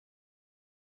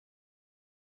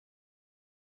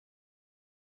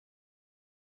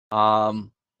So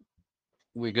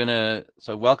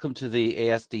welcome to the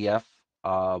ASDF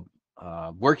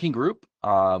working group.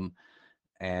 And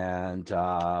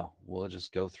we'll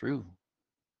just go through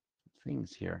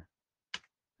things here.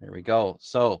 There we go.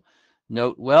 So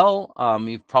note well,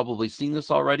 you've probably seen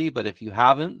this already, but if you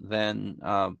haven't, then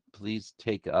please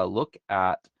take a look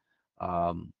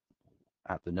um,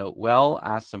 at the note well,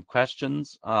 ask some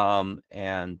questions,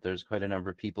 and there's quite a number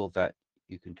of people that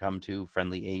you can come to,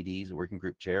 friendly ADs, working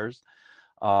group chairs.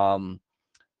 Um,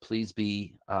 Please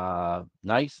be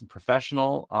nice and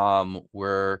professional.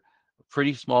 We're a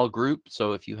pretty small group,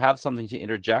 so if you have something to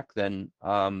interject, then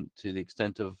to the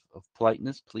extent of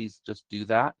politeness, please just do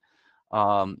that.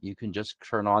 You can just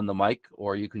turn on the mic,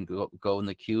 or you can go in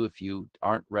the queue if you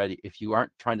aren't ready. If you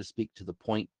aren't trying to speak to the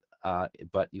point,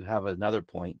 but you have another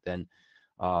point, then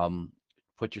um,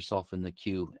 put yourself in the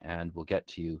queue, and we'll get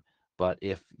to you. But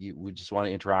if you would just want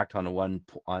to interact on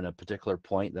on a particular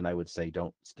point, then I would say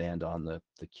don't stand on the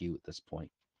queue at this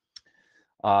point.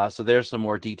 So there's some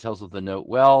more details of the note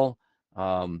well.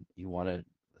 You want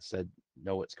to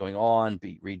know what's going on,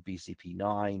 read BCP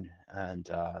 9 and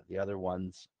the other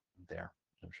ones there.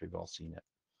 I'm sure you've all seen it.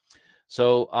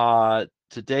 So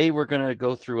today we're going to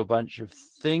go through a bunch of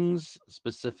things,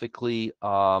 specifically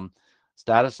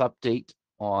status update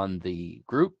on the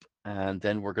group, and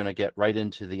then we're going to get right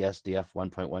into the SDF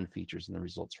 1.1 features and the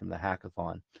results from the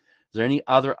hackathon. Is there any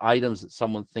other items that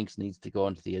someone thinks needs to go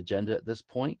onto the agenda at this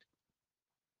point?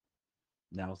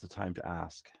 Now's the time to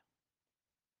ask.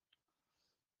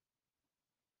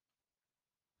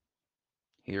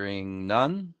 Hearing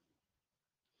none,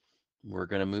 we're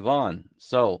going to move on.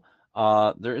 So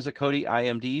there is a Kodi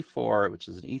IMD which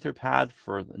is an Etherpad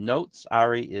for the notes.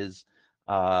 Ari is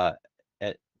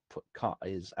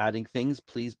is adding things.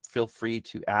 Please feel free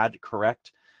to add,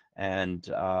 correct, and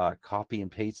copy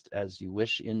and paste as you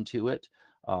wish into it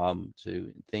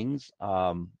to things.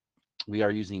 We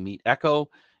are using Meet Echo.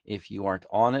 If you aren't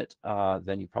on it,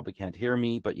 then you probably can't hear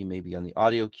me, but you may be on the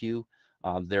audio queue.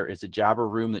 There is a Jabber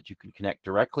room that you can connect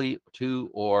directly to,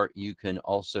 or you can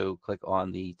also click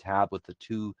on the tab with the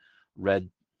two red,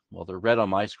 well, they're red on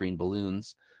my screen,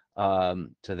 balloons to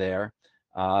there.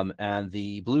 And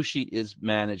the blue sheet is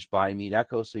managed by Meet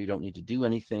Echo, so you don't need to do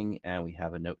anything, and we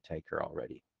have a note taker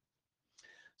already.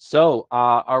 So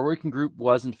our working group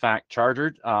was in fact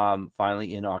chartered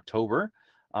finally in October.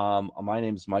 My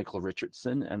name is Michael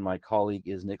Richardson, and my colleague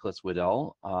is Nicholas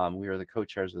Waddell. We are the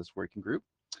co-chairs of this working group.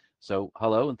 So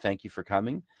hello, and thank you for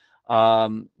coming.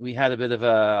 We had a bit of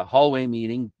a hallway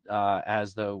meeting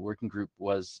as the working group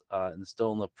was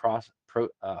still in the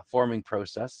forming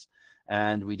process,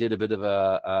 and we did a bit of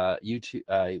a YouTube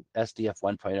SDF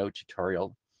 1.0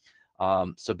 tutorial.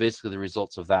 So basically the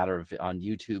results of that are on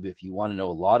YouTube. If you want to know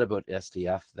a lot about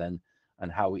SDF then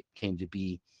and how it came to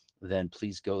be, then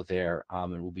please go there,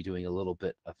 and we'll be doing a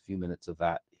few minutes of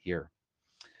that here.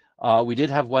 We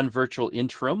did have one virtual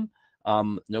interim,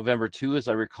 November 2, as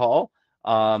I recall,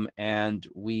 and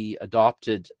we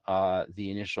adopted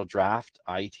the initial draft,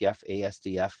 IETF,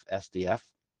 ASDF, SDF.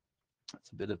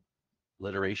 That's a bit of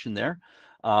alliteration there.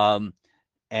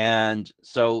 And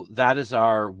so that is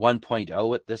our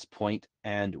 1.0 at this point,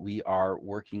 and we are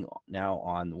working now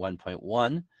on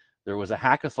 1.1. There was a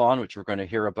hackathon, which we're going to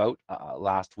hear about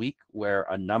last week, where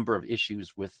a number of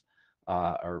issues with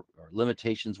or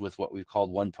limitations with what we've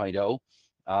called 1.0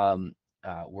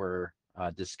 were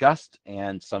discussed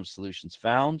and some solutions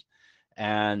found.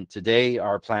 And today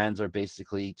our plans are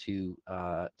basically to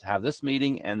have this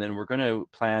meeting, and then we're going to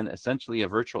plan essentially a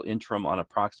virtual interim on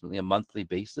approximately a monthly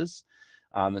basis.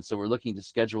 And so we're looking to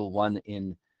schedule one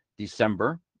in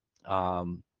December,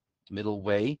 middle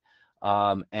way.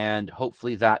 And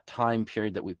hopefully that time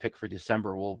period that we pick for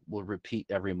December will repeat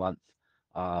every month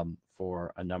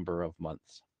for a number of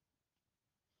months.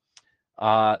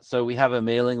 So we have a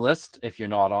mailing list. If you're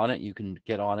not on it, you can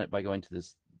get on it by going to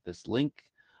this link,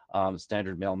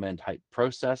 standard mailman type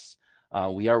process.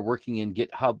 We are working in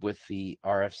GitHub with the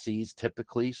RFCs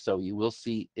typically, so you will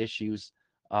see issues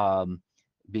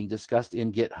being discussed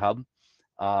in GitHub.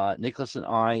 Nicholas and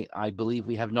I believe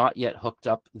we have not yet hooked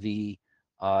up the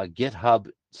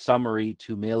GitHub summary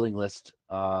to mailing list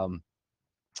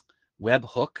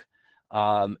webhook.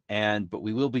 But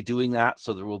we will be doing that,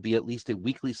 so there will be at least a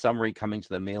weekly summary coming to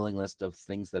the mailing list of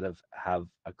things that have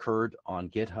occurred on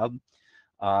GitHub.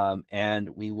 And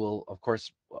we will, of course,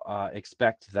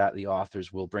 expect that the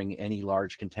authors will bring any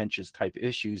large contentious type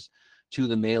issues to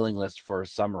the mailing list for a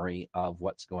summary of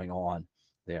what's going on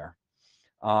there.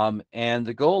 And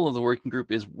the goal of the working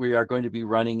group is we are going to be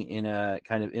running in a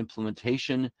kind of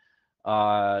implementation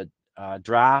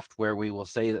draft where we will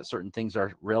say that certain things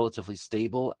are relatively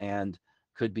stable and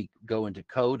could go into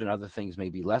code, and other things may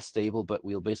be less stable, but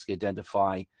we'll basically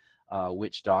identify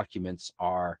which documents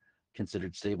are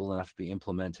considered stable enough to be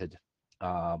implemented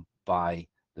by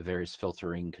the various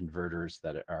filtering converters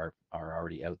that are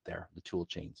already out there, the tool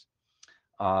chains.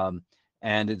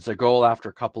 And it's a goal after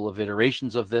a couple of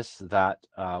iterations of this that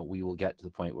we will get to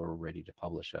the point where we're ready to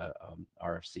publish a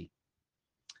RFC.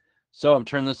 So I'm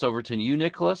turning this over to you,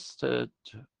 Nicholas, to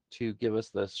give us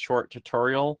the short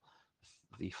tutorial,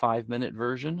 the 5-minute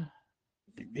version.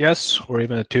 Yes, or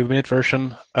even a 2-minute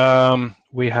version.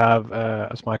 We have,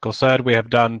 as Michael said, we have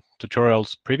done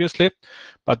tutorials previously,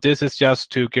 but this is just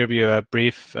to give you a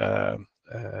brief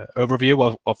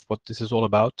overview of what this is all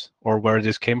about, or where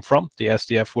this came from, the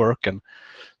Asdf work and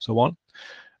so on.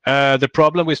 The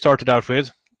problem we started out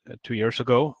with 2 years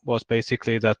ago was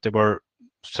basically that there were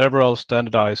several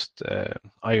standardized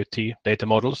IoT data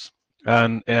models,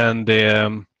 and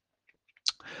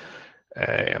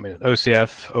I mean,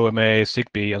 OCF, OMA,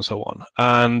 ZigBee, and so on.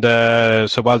 And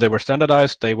so while they were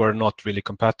standardized, they were not really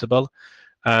compatible.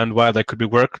 And while they could be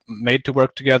made to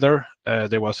work together,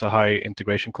 there was a high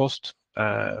integration cost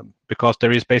because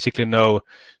there is basically no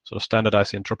sort of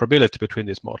standardized interoperability between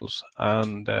these models.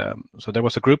 And so there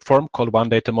was a group formed called One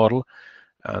Data Model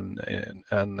and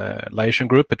liaison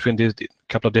group between these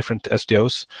couple of different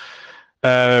SDOs.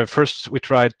 First, we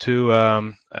tried to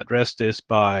address this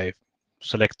by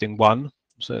selecting one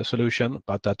solution,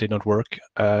 but that did not work.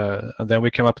 And then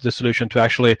we came up with the solution to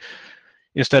actually,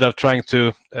 instead of trying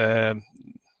to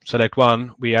select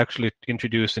one, we actually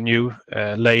introduced a new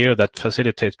layer that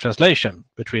facilitates translation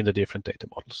between the different data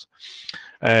models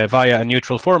via a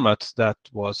neutral format that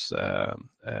was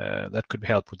that could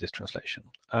help with this translation.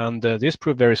 And this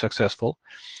proved very successful.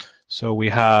 So we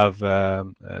have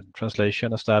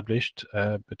translation established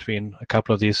between a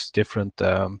couple of these different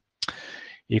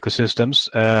ecosystems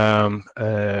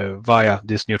via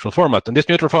this neutral format. And this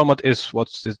neutral format is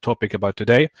what's the topic about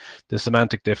today, the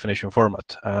semantic definition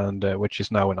format, and which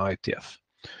is now in IETF.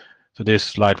 So this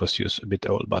slide was used a bit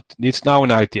old, but it's now in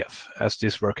IETF as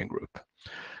this working group.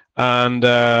 And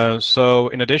so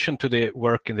in addition to the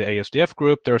work in the Asdf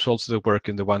group, there's also the work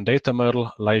in the One Data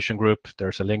Model liaison group.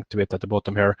 There's a link to it at the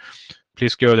bottom here.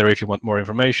 Please go there if you want more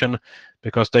information,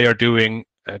 because they are doing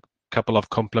a couple of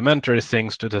complementary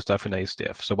things to the stuff in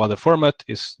Asdf. So while the format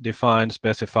is defined,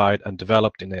 specified, and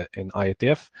developed in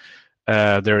IETF,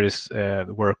 there is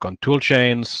work on tool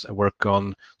chains, work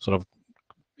on sort of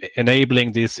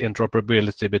enabling this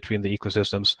interoperability between the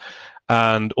ecosystems,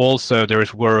 and also there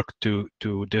is work to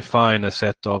define a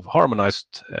set of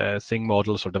harmonized thing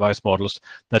models or device models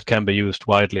that can be used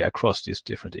widely across these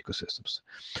different ecosystems.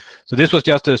 So this was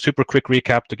just a super quick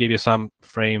recap to give you some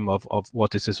frame of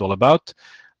what this is all about.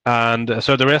 And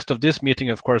so the rest of this meeting,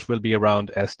 of course, will be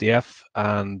around Asdf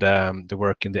and the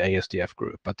work in the Asdf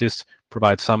group, but this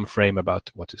provides some frame about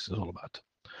what this is all about.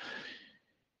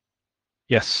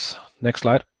 Yes, next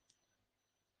slide.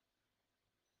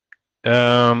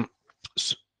 So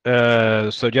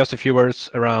just a few words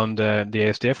around the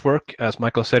Asdf work. As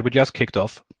Michael said, we just kicked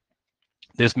off.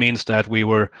 This means that we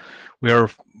would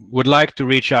like to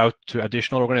reach out to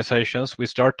additional organizations. We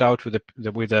start out with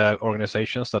the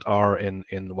organizations that are in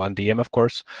 1DM, of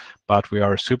course, but we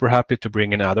are super happy to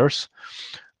bring in others.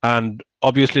 And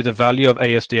obviously, the value of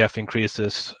Asdf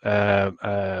increases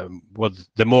with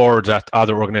the more that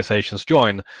other organizations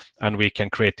join, and we can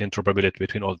create interoperability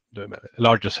between all the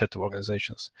largest set of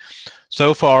organizations.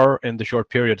 So far, in the short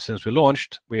period since we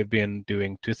launched, we've been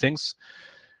doing two things.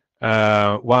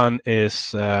 One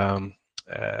is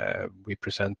we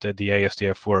presented the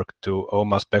Asdf work to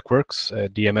OMA's Beckworks,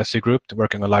 DMSC group,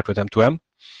 working a lot with M2M.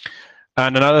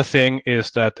 And another thing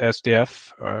is that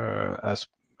Asdf, as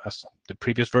the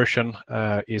previous version,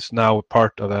 is now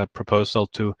part of a proposal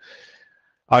to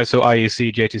ISO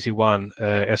IEC JTC1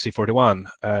 SC41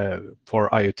 for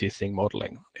IoT thing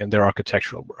modeling in their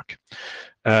architectural work.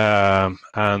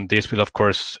 And this will, of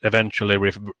course, eventually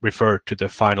refer to the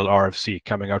final RFC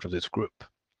coming out of this group.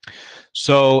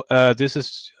 So this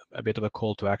is a bit of a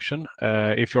call to action.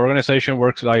 If your organization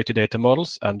works with IoT data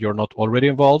models and you're not already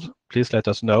involved, please let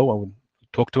us know and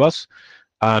talk to us,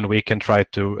 and we can try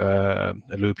to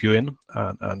loop you in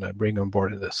and bring you on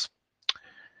board in this.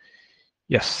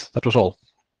 Yes, that was all.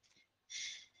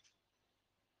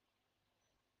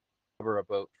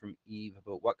 About from Eve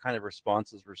about what kind of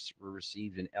responses were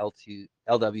received in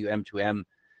LWM2M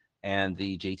and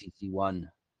the JTC1.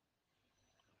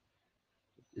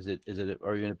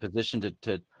 Are you in a position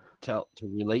to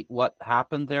relate what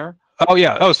happened there? Oh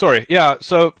yeah. Oh sorry. Yeah.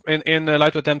 So in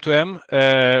lightweight M2M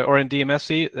or in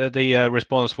DMSC, the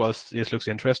response was this looks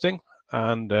interesting,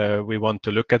 and we want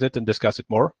to look at it and discuss it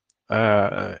more.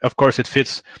 Of course, it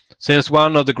fits since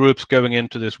one of the groups going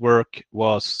into this work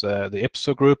was the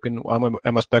IPSO group in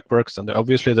MS Specworks, and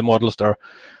obviously the models are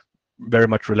very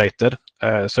much related.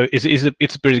 So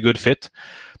it's a pretty good fit.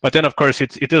 But then, of course,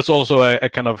 it is also a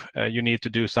kind of you need to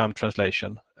do some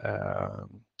translation.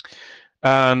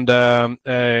 And on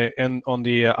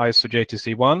the ISO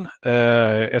JTC1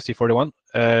 SC41,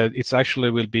 it's actually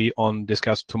will be on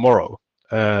discussed tomorrow.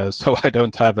 So I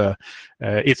don't have a.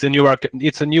 It's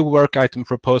a new work item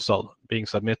proposal being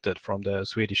submitted from the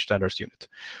Swedish standards unit,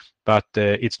 but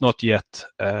it's not yet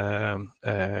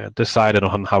decided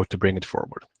on how to bring it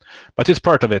forward. But it's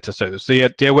part of it. So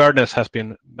the awareness has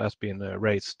been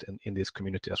raised in this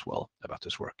community as well about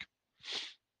this work.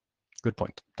 Good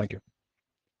point. Thank you.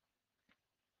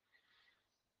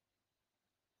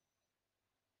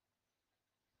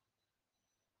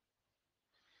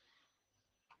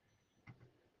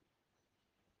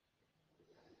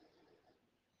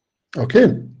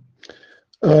 Okay.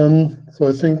 So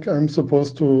I think I'm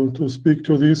supposed to speak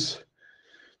to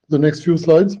the next few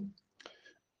slides.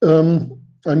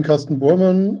 I'm Carsten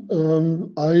Bormann.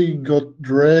 I got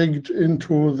dragged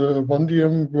into the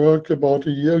 1DM work about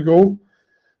a year ago,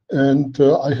 and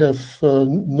I have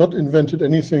not invented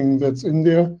anything that's in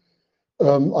there.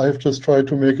 I have just tried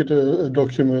to make it a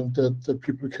document that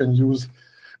people can use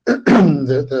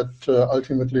that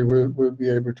ultimately will be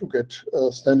able to get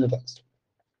standardized.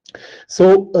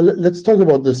 So let's talk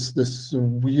about this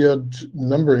weird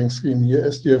numbering scheme here,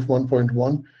 Asdf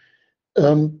 1.1.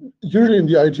 Usually in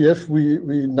the IETF,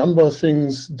 we number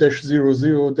things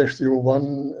 -00,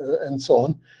 -01, and so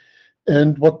on.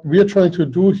 And what we are trying to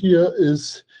do here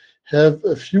is have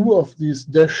a few of these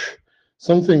dash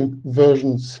something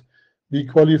versions be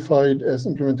qualified as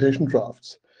implementation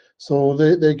drafts. So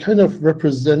they kind of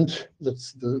represent,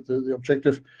 that's the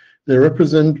objective, they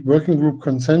represent working group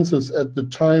consensus at the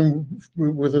time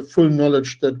with a full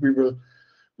knowledge that we will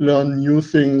learn new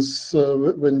things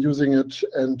when using it,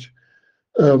 and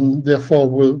therefore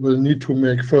we'll need to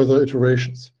make further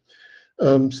iterations.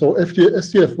 So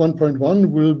Asdf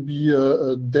 1.1 will be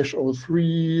a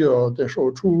 -03 or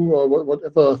 -02 or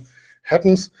whatever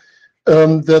happens,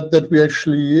 that we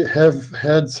actually have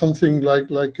had something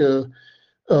like a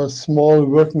small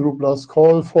working group last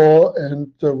call for,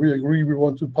 and we agree we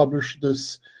want to publish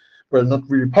this, well, not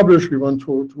really publish, we want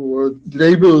to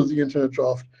label the internet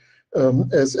draft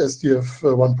as Asdf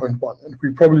 1.1. And we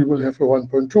probably will have a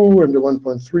 1.2 and a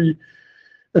 1.3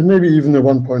 and maybe even a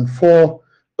 1.4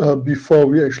 before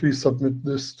we actually submit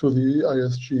this to the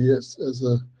ISG as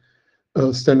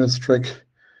a standards track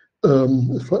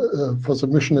for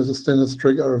submission as a standards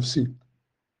track RFC.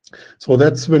 So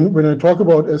that's when I talk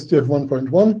about Asdf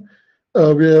 1.1,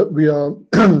 we are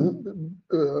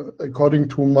according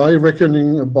to my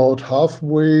reckoning, about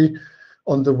halfway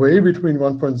on the way between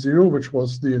 1.0, which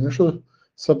was the initial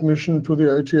submission to the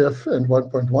IETF, and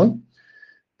 1.1.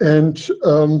 And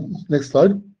next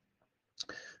slide.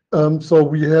 So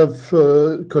we have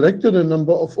collected a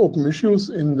number of open issues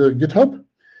in the GitHub.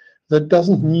 That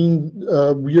doesn't mean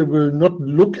we will not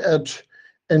look at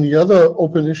any other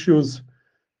open issues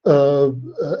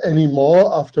anymore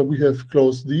after we have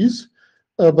closed these.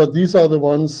 But these are the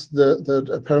ones that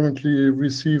apparently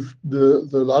received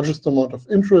the largest amount of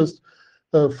interest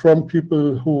from people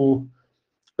who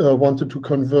wanted to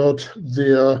convert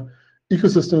their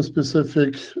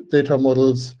ecosystem-specific data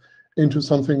models into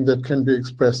something that can be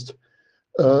expressed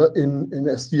in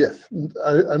Asdf.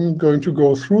 I'm going to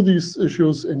go through these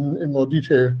issues in more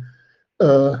detail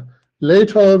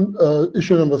later.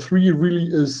 Issue number 3 really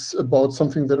is about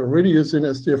something that already is in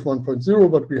Asdf 1.0,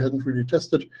 but we hadn't really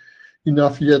tested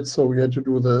enough yet, so we had to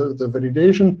do the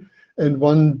validation. And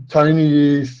one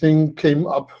tiny thing came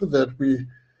up that we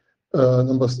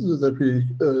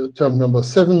termed number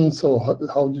 7. So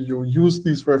how do you use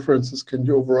these references? Can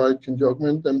you override? Can you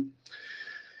augment them?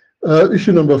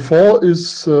 Issue number 4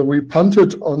 is we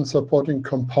punted on supporting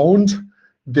compound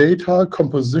data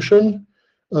composition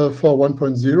for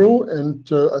 1.0,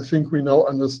 and I think we now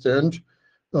understand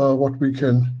what we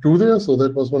can do there. So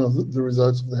that was one of the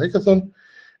results of the hackathon.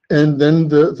 And then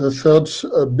the third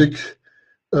big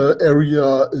area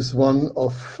is one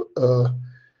of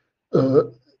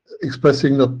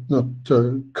expressing not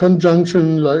conjunction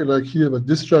like here, but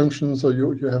disjunction. So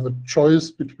you have a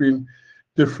choice between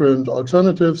different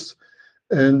alternatives.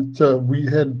 And we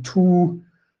had 2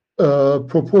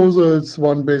 proposals,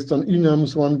 one based on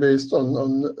enums, one based on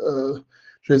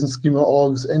JSON schema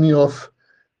orgs, any of.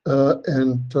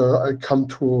 and I come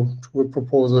to a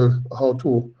proposal how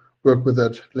to work with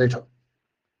that later.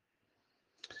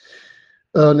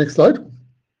 Next slide.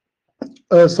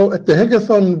 So at the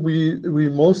hackathon, we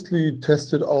mostly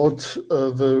tested out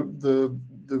the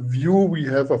view we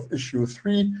have of issue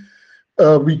 3.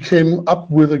 We came up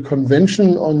with a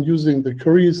convention on using the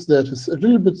queries that is a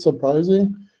little bit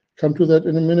surprising. Come to that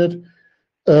in a minute.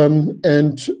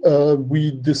 And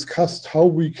we discussed how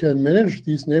we can manage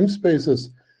these namespaces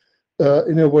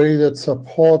in a way that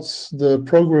supports the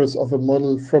progress of a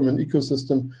model from an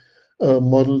ecosystem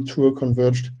model to a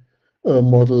converged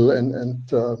model,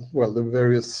 and well, the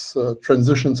various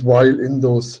transitions while in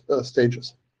those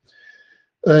stages.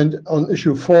 And on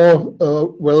issue 4,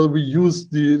 well, we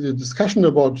used the discussion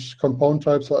about compound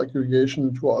types or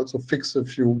aggregation to also fix a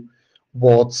few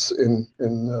warts in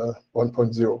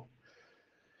 1.0.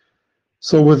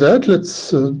 So with that,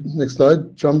 let's, next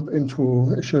slide, jump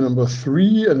into issue number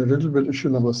 3 and a little bit issue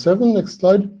number 7. Next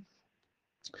slide.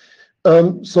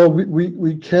 So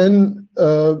we can,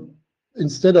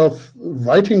 instead of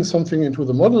writing something into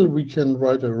the model, we can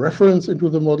write a reference into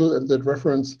the model, and that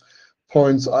reference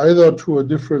points either to a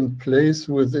different place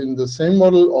within the same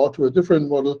model or to a different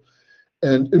model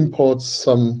and imports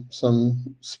some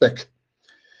spec.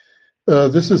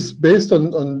 This is based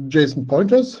on JSON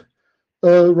pointers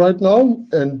right now,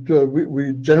 and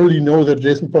we generally know that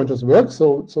JSON pointers work,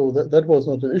 so that was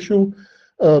not an issue.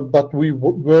 But we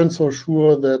weren't so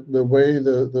sure that the way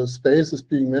the space is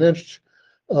being managed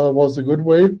was a good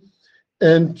way.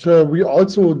 And we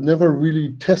also never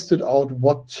really tested out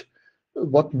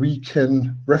what we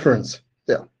can reference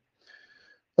there.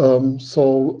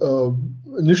 So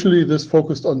initially this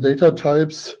focused on data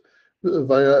types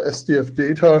via Asdf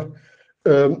data,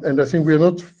 and I think we're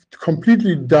not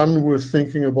completely done with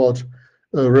thinking about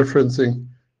referencing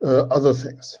other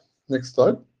things. Next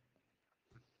slide.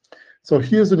 So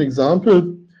here's an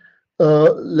example.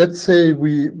 Let's say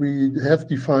we have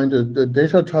defined a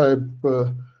data type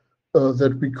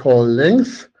that we call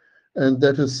length, and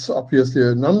that is obviously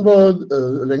a number.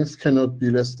 Length cannot be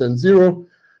less than 0.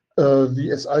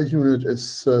 The SI unit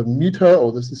is meter,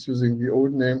 or this is using the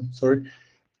old name, sorry.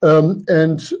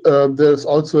 And there's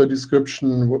also a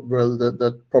description, well,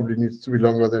 that probably needs to be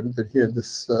longer than here in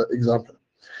this example.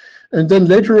 And then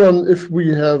later on, if we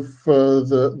have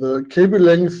the cable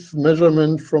length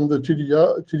measurement from the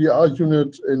TDR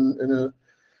unit in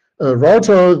a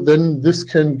router, then this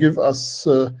can give us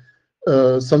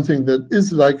something that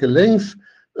is like a length,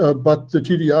 but the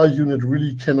TDR unit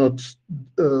really cannot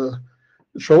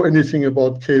show anything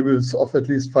about cables of at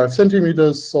least 5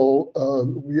 centimeters. So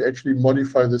we actually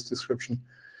modify this description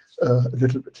a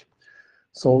little bit.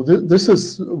 So this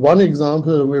is one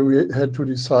example where we had to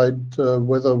decide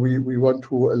whether we want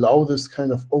to allow this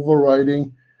kind of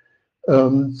overriding.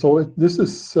 So this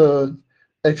is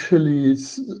actually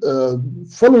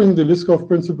following the Liskov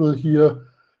principle here,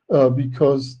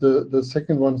 because the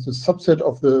second one is a subset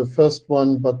of the first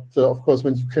one. But of course,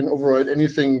 when you can override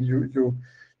anything,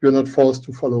 you're not forced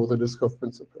to follow the Liskov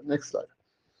principle. Next slide.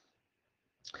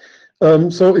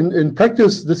 So in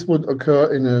practice, this would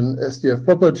occur in an Asdf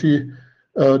property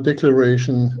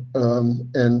declaration,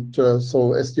 and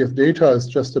so Asdf data is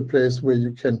just a place where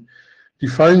you can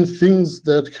define things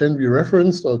that can be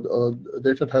referenced, or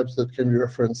data types that can be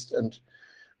referenced, and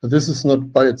this is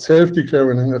not by itself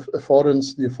declaring an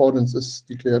affordance. The affordance is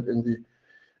declared in the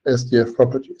Asdf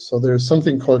property. So there is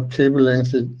something called cable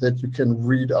length that you can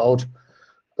read out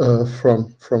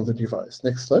from the device.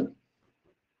 Next slide.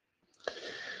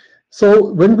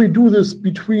 So when we do this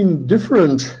between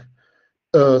different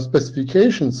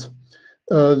specifications,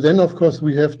 then of course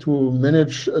we have to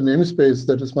manage a namespace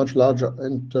that is much larger,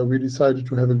 and we decided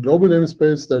to have a global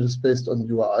namespace that is based on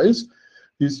URIs.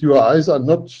 These URIs are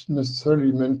not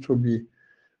necessarily meant to be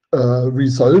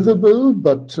resolvable,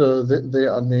 but they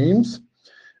are names.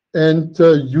 And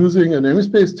using a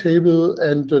namespace table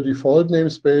and a default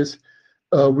namespace,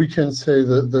 we can say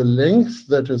that the length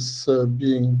that is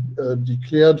being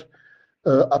declared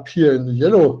up here in the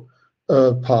yellow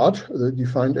part,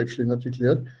 defined actually, not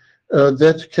declared,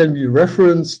 that can be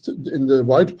referenced in the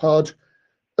white part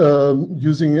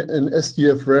using an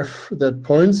Asdf ref that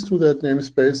points to that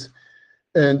namespace.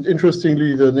 And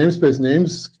interestingly, the namespace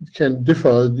names can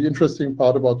differ. The interesting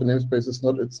part about the namespace is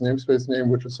not its namespace name,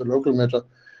 which is a local matter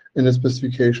in a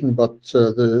specification, but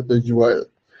the URL.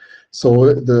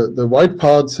 So the white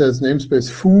part says namespace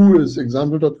foo is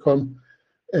example.com,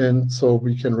 and so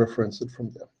we can reference it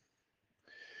from there.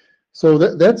 So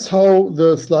that's how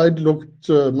the slide looked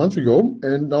a month ago.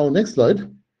 And now next slide.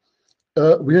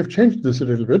 We have changed this a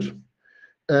little bit,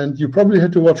 and you probably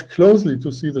had to watch closely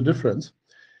to see the difference.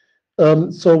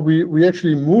 So we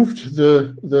actually moved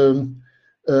the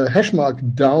hash mark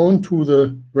down to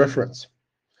the reference.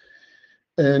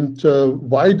 And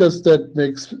why does that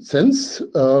make sense?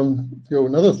 Go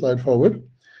another slide forward.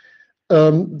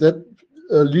 That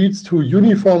leads to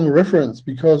uniform reference,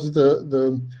 because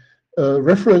the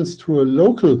reference to a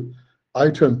local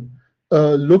item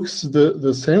looks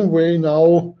the same way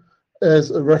now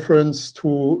as a reference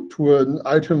to an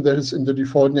item that is in the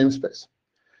default namespace.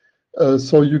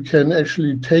 So you can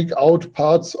actually take out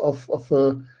parts of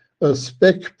a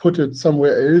spec, put it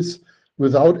somewhere else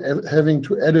without having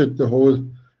to edit the whole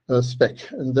spec.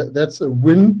 And that's a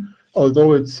win,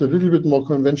 although it's a little bit more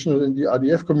conventional in the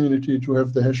RDF community to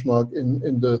have the hash mark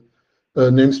in the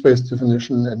namespace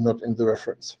definition and not in the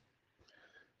reference.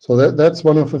 So that's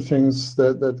one of the things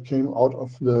that came out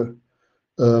of the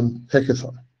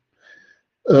hackathon.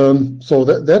 So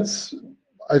that's,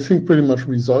 I think, pretty much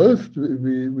resolved.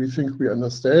 We think we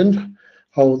understand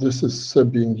how this is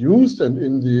being used, and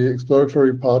in the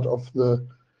exploratory part of the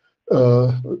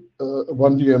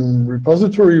 1DM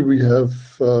repository, we have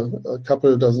a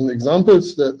couple dozen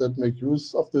examples that make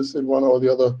use of this in one or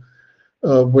the other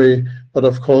way. But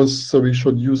of course, so we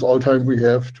should use all time we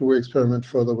have to experiment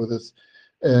further with this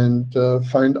and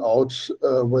find out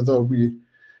whether we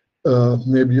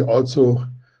maybe also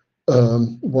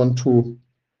want to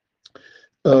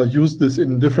use this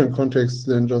in different contexts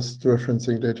than just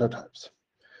referencing data types.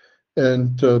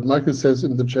 And Michael says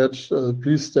in the chat,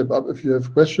 please step up if you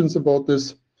have questions about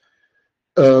this.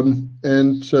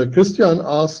 And Christian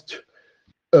asked,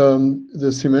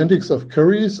 the semantics of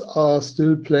queries are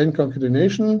still plain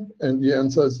concatenation, and the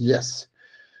answer is yes.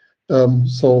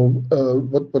 So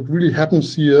what really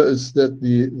happens here is that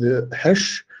the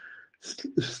hash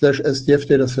 /SDF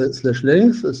data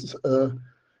 /length is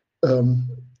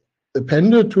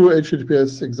appended to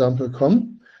HTTPS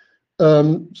example.com.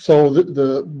 So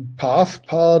the path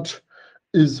part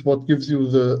is what gives you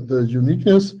the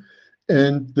uniqueness,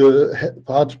 and the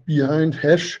part behind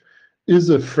hash is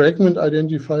a fragment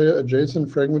identifier, a JSON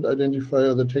fragment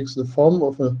identifier that takes the form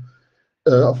of an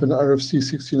RFC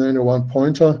 6901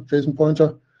 pointer, JSON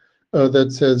pointer,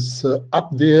 that says up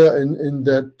there in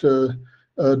that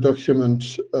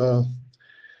document,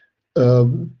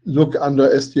 look under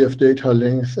SDF data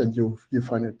length, and you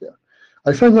find it there.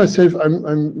 I find myself,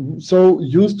 I'm so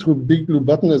used to Big Blue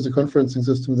Button as a conferencing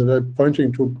system that I'm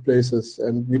pointing to places,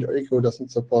 and Echo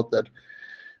doesn't support that.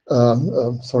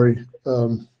 Sorry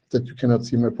that you cannot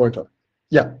see my pointer.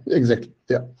 Yeah, exactly,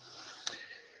 yeah.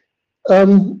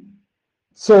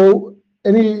 So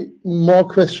any more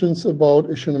questions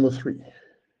about issue number 3?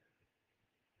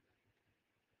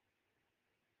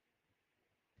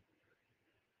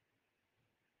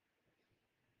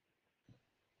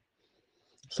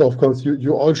 So of course,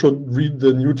 you all should read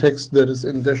the new text that is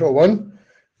in -01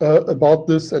 about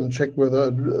this and check whether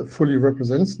it fully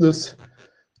represents this.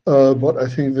 But I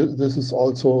think that this is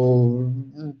also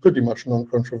pretty much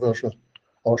non-controversial,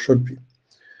 or should be.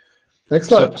 Next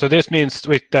slide. So this means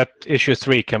that issue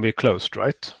 3 can be closed,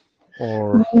 right?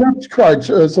 Or not quite.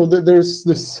 So there's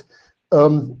this.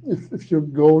 If you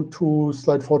go to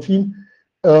slide 14,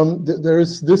 there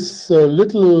is this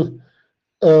little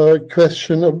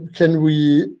question of, can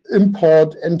we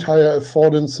import entire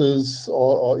affordances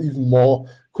or even more?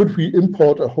 Could we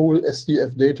import a whole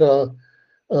SDF data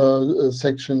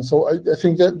section? So I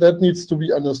think that needs to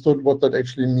be understood, what that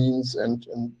actually means, and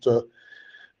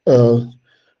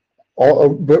or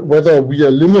whether we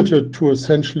are limited to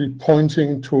essentially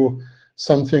pointing to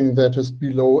something that is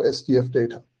below SDF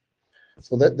data.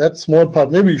 So that small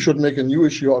part, maybe we should make a new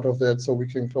issue out of that so we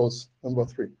can close number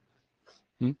 3.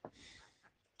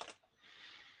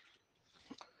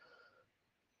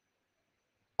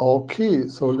 Okay,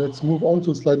 so let's move on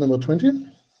to slide number 20.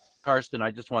 Karsten, I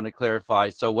just want to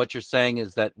clarify. So what you're saying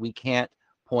is that we can't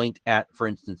point at, for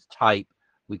instance, type.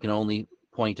 We can only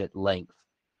point at length.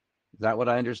 Is that what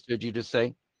I understood you to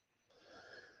say?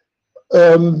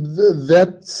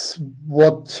 That's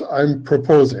what I'm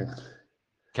proposing.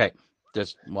 Okay,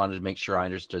 just wanted to make sure I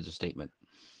understood the statement.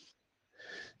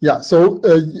 Yeah, so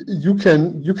you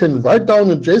can write down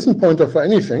a JSON pointer for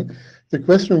anything. The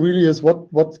question really is what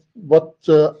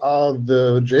are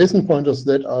the JSON pointers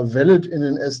that are valid in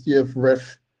an SDF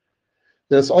ref?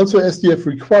 There's also SDF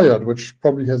required, which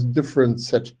probably has a different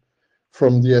set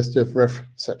from the SDF ref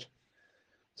set.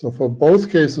 So for both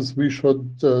cases, we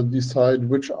should decide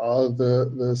which are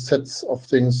the sets of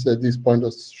things that these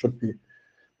pointers should be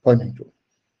pointing to.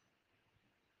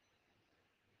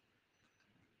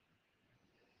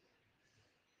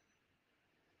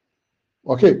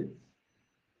 Okay.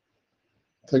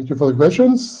 Thank you for the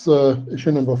questions.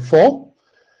 Issue number 4.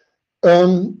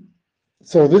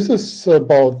 So this is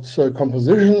about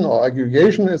composition or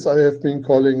aggregation, as I have been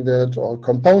calling that, or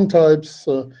compound types.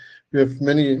 We have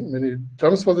many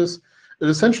terms for this. It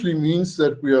essentially means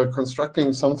that we are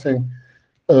constructing something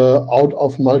out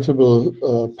of multiple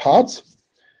parts.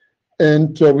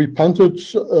 And we punted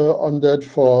on that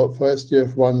for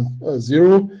SDF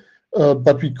 1.0,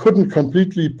 but we couldn't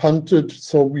completely punt it,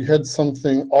 so we had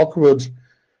something awkward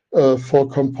for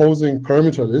composing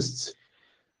parameter lists.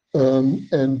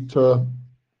 And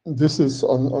this is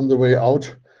on the way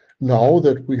out now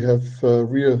that we have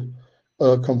real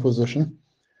composition.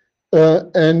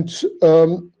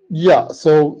 Yeah,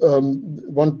 so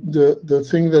the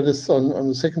thing that is on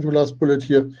the second to last bullet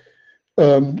here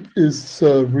is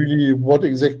really what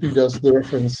exactly does the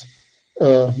reference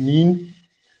mean,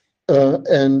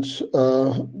 and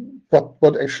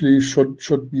what actually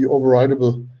should be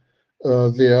overridable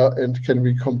there, and can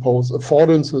we compose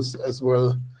affordances as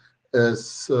well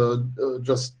as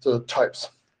just types.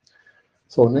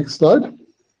 So next slide.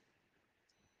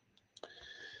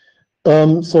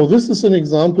 So this is an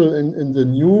example in the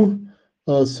new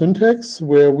syntax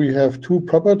where we have two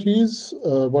properties.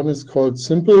 One is called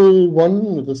simple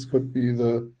one. This could be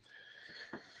the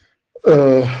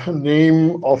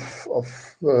name of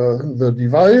the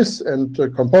device, and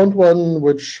compound one,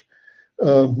 which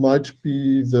might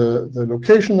be the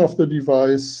location of the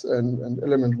device, and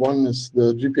element one is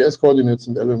the GPS coordinates,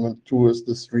 and element two is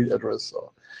the street address,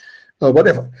 or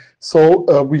whatever.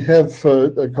 So we have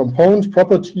a compound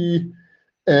property,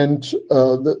 and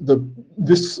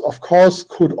this, of course,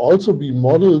 could also be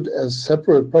modeled as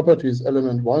separate properties,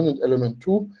 element one and element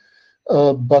two.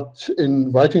 But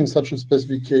in writing such a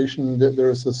specification, there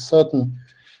is a certain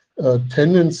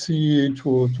tendency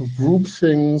to group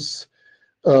things.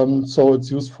 So it's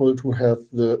useful to have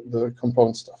the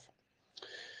compound stuff.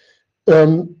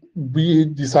 We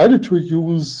decided to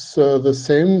use the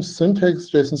same syntax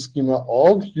JSON schema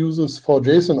org uses for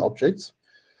JSON objects.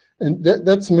 And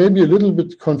that's maybe a little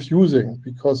bit confusing,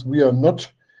 because we are not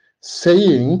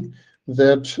saying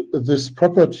that this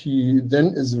property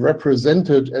then is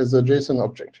represented as a JSON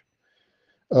object.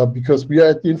 Because we are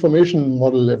at the information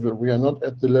model level. We are not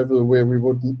at the level where we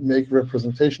would make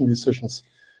representation decisions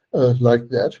like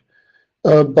that.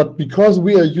 But because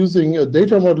we are using a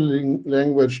data modeling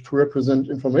language to represent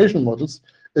information models,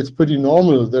 it's pretty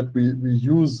normal that we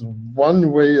use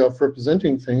one way of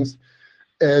representing things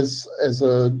as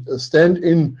a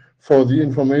stand-in for the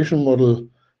information model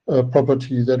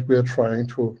property that we are trying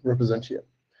to represent here.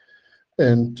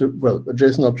 And well, a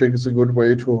JSON object is a good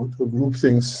way to group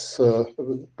things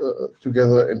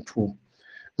together into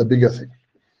a bigger thing.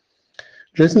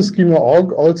 JSON schema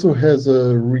org also has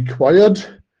a required,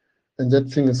 and that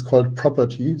thing is called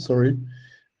property, sorry.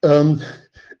 In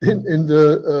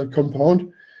the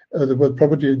compound, the word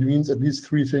property means at least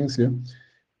three things here.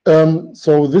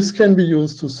 So this can be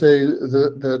used to say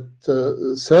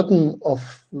that certain of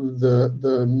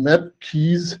the map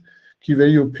keys, key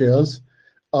value pairs,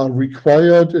 are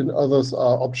required and others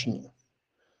are optional.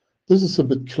 This is a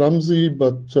bit clumsy,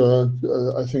 but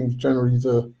I think generally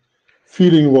the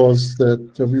feeling was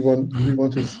that we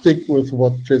want to stick with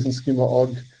what JSON schema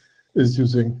org is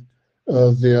using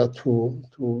there to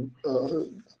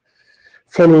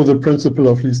follow the principle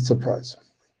of least surprise.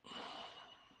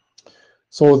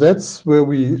 So that's where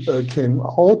we came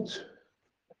out.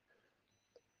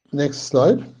 Next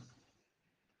slide.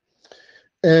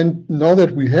 And now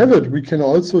that we have it, we can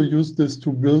also use this to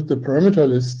build the parameter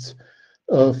lists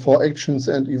for actions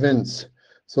and events.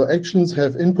 So actions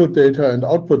have input data and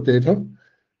output data.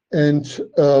 And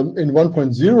in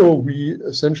 1.0, we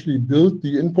essentially built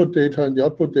the input data and the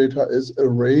output data as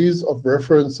arrays of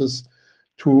references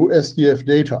to SDF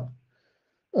data.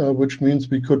 Which means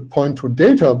we could point to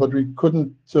data, but we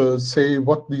couldn't say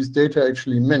what these data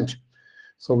actually meant.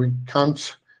 So we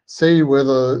can't say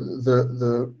whether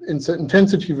the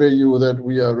intensity value that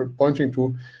we are pointing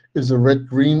to is a red,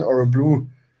 green, or a blue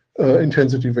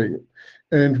intensity value.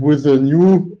 And with the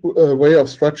new way of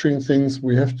structuring things,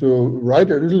 we have to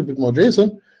write a little bit more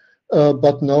JSON,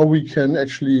 but now we can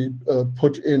actually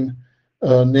put in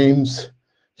names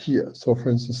here. So for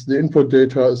instance, the input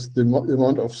data is the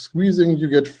amount of squeezing you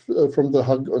get from the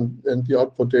hug, and the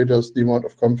output data is the amount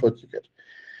of comfort you get.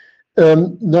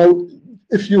 Now,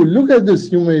 if you look at this,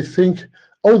 you may think,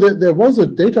 oh, there was a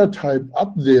data type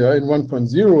up there in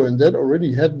 1.0, and that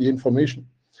already had the information.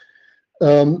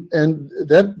 And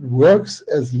that works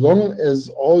as long as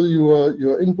all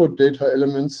your input data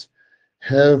elements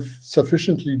have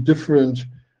sufficiently different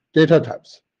data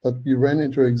types. But we ran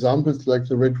into examples like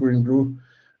the red, green, blue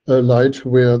light,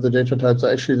 where the data types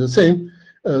are actually the same,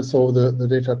 So the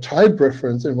data type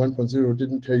reference in 1.0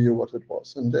 didn't tell you what it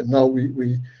was. And now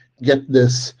we get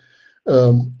this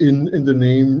in the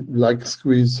name like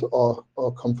squeeze or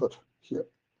comfort here.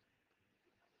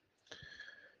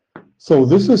 So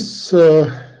this is,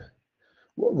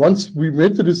 once we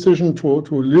made the decision to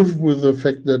live with the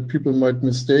fact that people might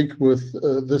mistake with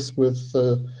this with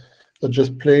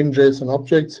just plain JSON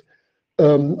objects,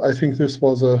 I think this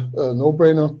was a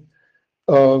no-brainer.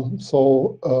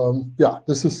 Yeah,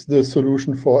 this is the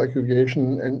solution for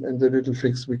aggregation and the little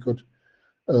fix we could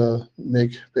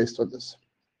make based on this.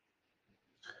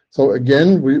 So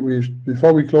again,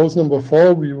 before we close number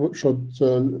 4, we should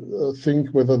think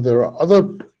whether there are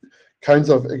other kinds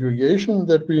of aggregation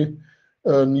that we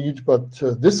need, but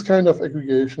this kind of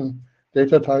aggregation,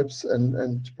 data types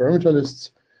and parameter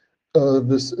lists,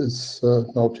 this is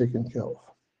now taken care of.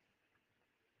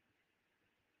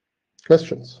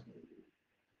 Questions?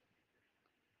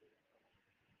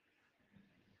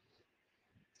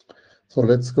 So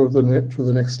let's go to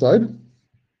the next slide.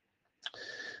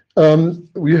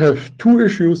 We have 2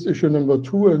 issues, issue number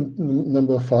 2 and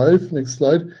number 5, next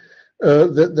slide,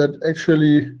 that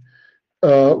actually,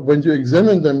 when you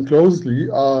examine them closely,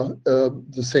 are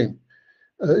the same.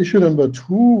 Issue number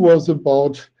 2 was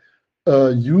about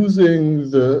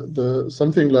using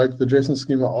something like the JSON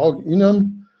schema org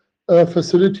enum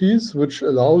facilities, which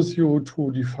allows you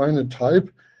to define a type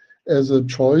as a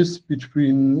choice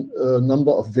between a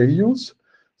number of values.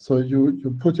 So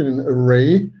you put in an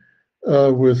array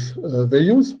with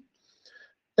values.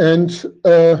 And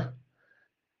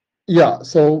yeah,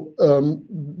 so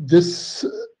this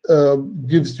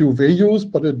gives you values,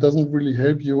 but it doesn't really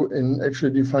help you in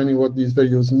actually defining what these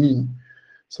values mean.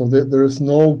 So there is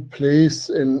no place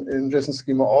in JSON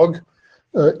schema org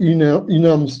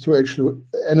enums to actually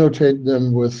annotate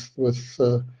them with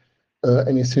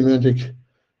any semantic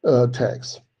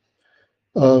tags.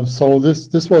 So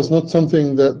this was not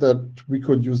something that we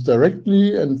could use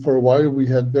directly, and for a while we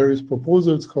had various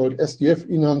proposals called Asdf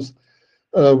enums,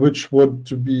 which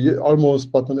would be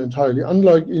almost but not entirely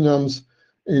unlike enums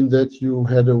in that you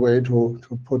had a way to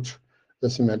put the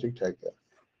semantic tag there.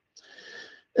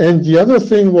 And the other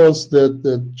thing was that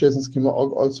the JSON schema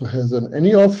org also has an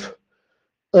anyOf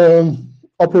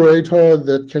operator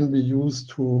that can be used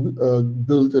to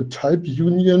build a type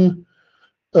union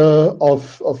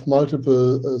of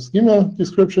multiple schema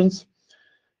descriptions.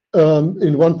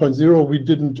 In 1.0, we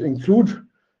didn't include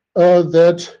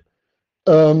that.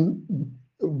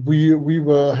 We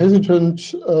were hesitant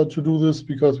to do this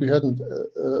because we hadn't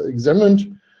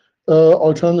examined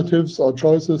alternatives or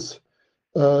choices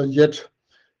yet.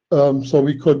 So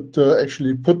we could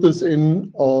actually put this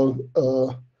in, or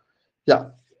yeah.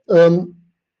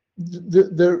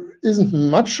 There isn't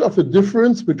much of a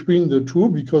difference between the two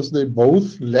because they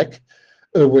both lack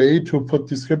a way to put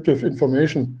descriptive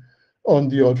information on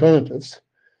the alternatives.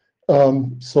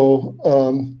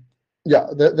 Yeah,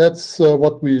 that's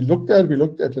what we looked at. We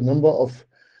looked at a number of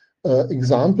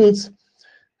examples.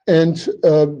 And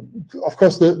of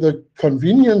course, the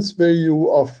convenience value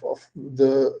of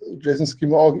the JSON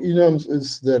schema org enums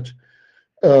is that,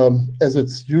 as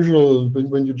it's usual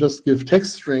when you just give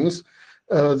text strings,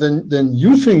 then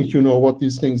you think you know what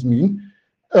these things mean.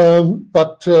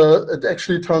 But it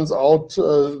actually turns out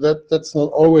that that's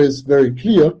not always very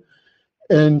clear.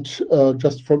 And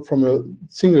just from a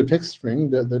single text string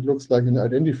that looks like an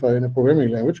identifier in a programming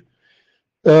language.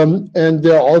 And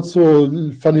there are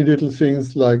also funny little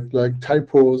things like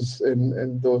typos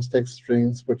in those text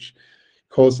strings, which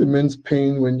cause immense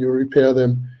pain when you repair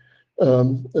them,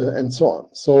 and so on.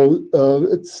 So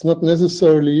it's not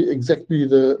necessarily exactly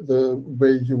the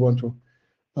way you want to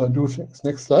do things.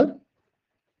 Next slide.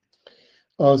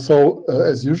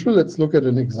 As usual, let's look at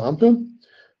an example.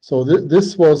 So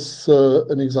this was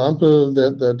an example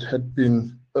that had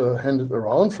been handed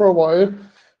around for a while.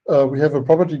 We have a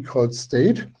property called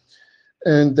state,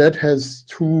 and that has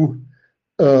 2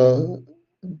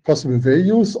 possible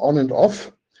values, on and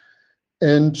off.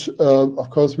 And of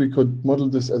course, we could model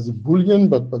this as a Boolean,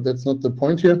 but that's not the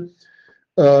point here.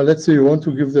 Let's say you want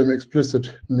to give them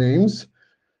explicit names.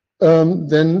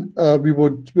 Then we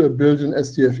would build an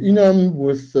Asdf enum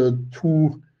with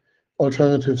 2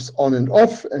 alternatives on and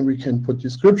off, and we can put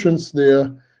descriptions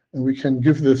there, and we can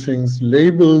give the things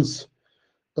labels,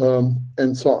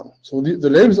 and so on. So the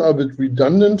labels are a bit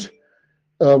redundant.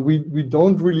 We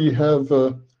don't really have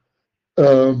a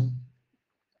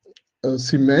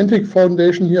semantic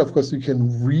foundation here. Of course, we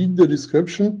can read the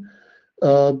description,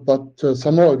 but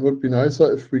somehow it would be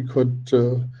nicer if we could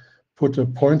put a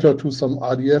pointer to some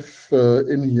RDF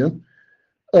in here.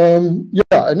 Yeah,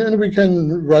 and we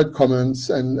can write comments,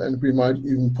 and we might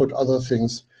even put other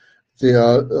things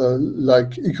there,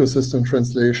 like ecosystem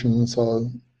translations or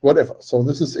whatever. So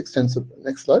this is extensible.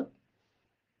 Next slide.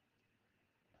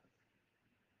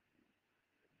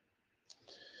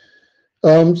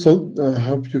 So I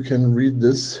hope you can read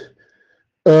this.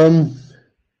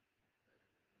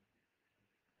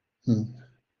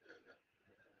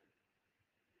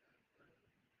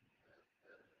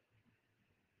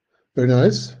 Very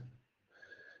nice.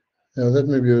 Yeah, that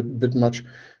may be a bit much.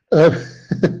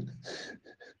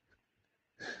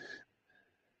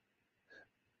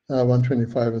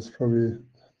 125 is probably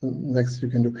the next you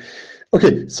can do.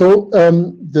 Okay, so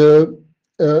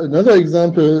another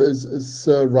example is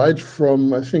right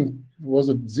from, I think, was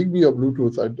it Zigbee or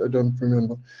Bluetooth? I don't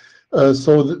remember.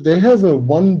 So they have a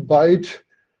 1 byte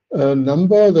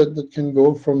number that can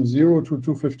go from 0 to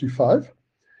 255.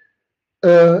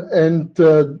 And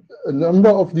a number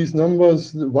of these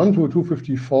numbers, 1 to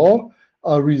 254,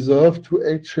 are reserved to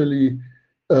actually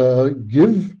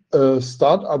give a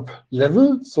startup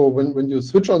level. So when you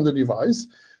switch on the device,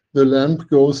 the lamp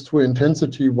goes to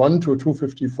intensity 1 to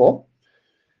 254.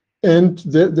 And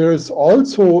there is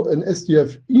also an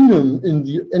Asdf enum in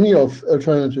the NEOF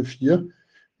alternative here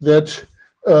that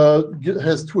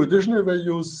has 2 additional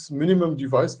values: minimum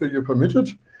device value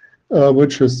permitted,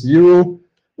 which is 0,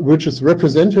 which is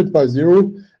represented by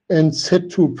 0, and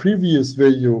set to previous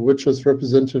value, which is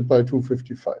represented by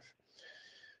 255.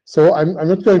 So I'm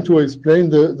not going to explain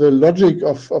the logic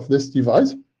of this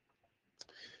device.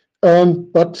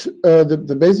 But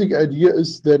the basic idea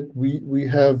is that we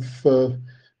have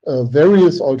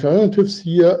various alternatives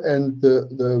here, and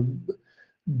the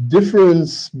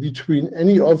difference between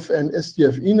NEOF and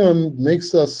Asdf enum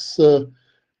makes us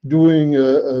doing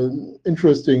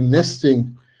interesting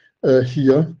nesting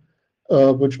here,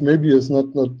 which maybe is not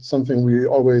something we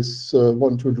always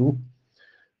want to do.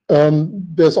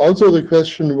 There's also the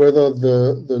question whether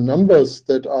the numbers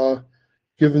that are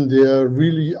given there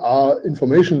really are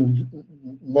information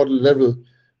model level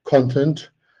content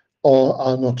or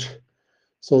are not.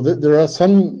 So there are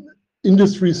some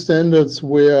industry standards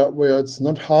where it's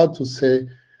not hard to say,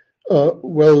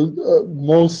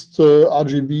 most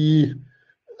RGB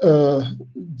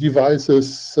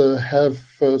devices have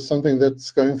something that's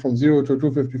going from 0 to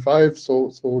 255,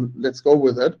 so let's go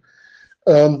with that.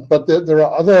 But there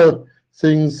are other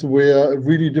things where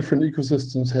really different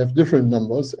ecosystems have different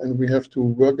numbers, and we have to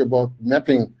work about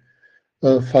mapping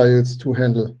files to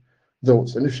handle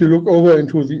those. And if you look over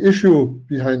into the issue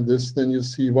behind this, then you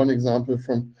see one example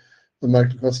from the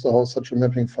Michael Costa how such a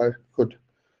mapping file could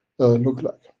look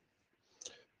like.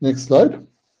 Next slide.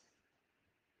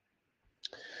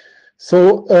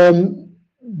 So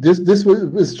this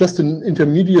is just an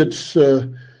intermediate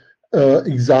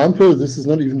example. This is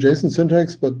not even JSON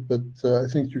syntax, but I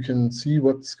think you can see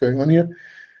what's going on here,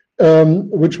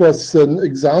 which was an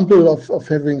example of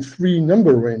having 3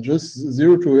 number ranges: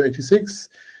 0 to 86,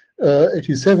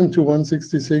 87 to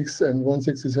 166, and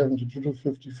 167 to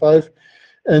 255.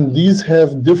 And these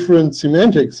have different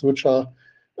semantics, which are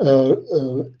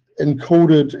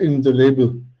encoded in the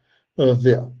label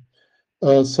there.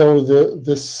 So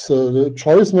the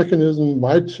choice mechanism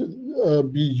might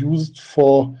be used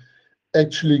for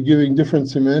actually giving different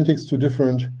semantics to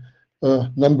different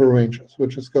number ranges,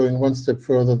 which is going one step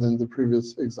further than the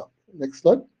previous example. Next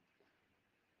slide.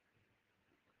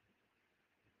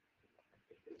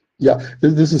 Yeah,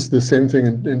 this is the same thing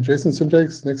in JSON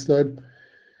syntax. Next slide.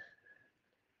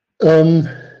 The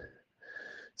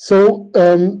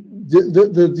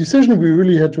decision we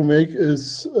really had to make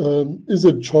is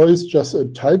a choice just a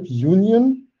type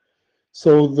union?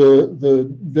 So the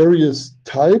various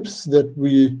types that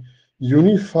we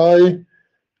unify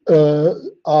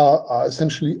are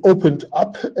essentially opened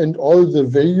up, and all the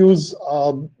values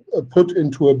are put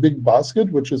into a big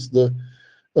basket, which is the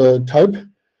type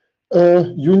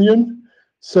union.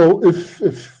 So if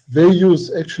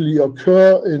values actually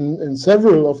occur in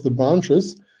several of the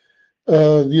branches,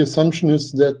 the assumption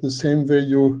is that the same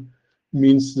value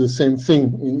means the same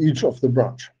thing in each of the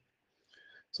branch.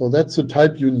 So that's a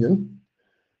type union.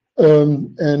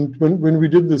 And when we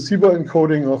did the CBA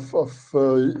encoding of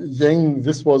Yang,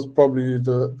 this was probably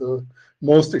the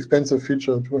most expensive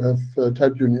feature to have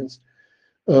type unions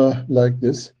like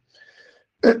this.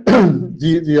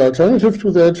 The alternative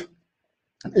to that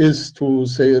is to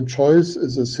say a choice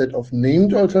is a set of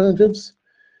named alternatives.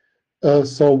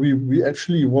 So we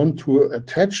actually want to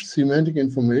attach semantic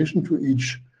information to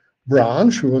each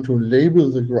branch. We want to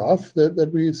label the graph that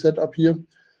we set up here.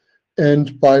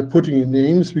 And by putting in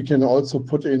names, we can also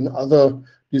put in other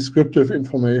descriptive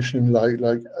information like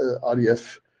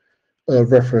RDF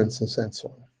references and so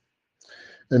on.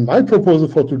 And my proposal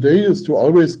for today is to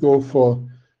always go for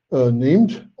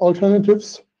named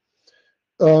alternatives.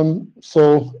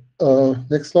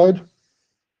 Next slide.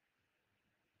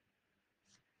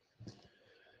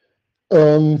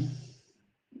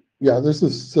 Yeah, this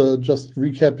is just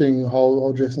recapping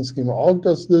how JSON schema org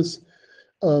does this.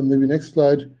 Maybe next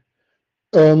slide.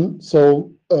 The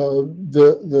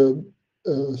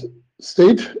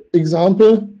state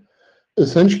example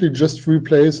essentially just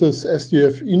replaces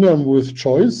Asdf enum with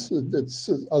choice. It's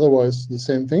otherwise the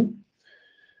same thing.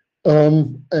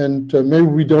 Maybe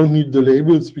we don't need the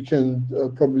labels. We can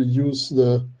probably use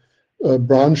the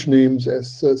branch names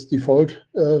as default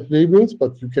labels,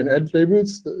 but you can add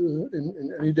labels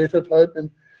in any data type in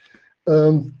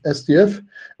Asdf.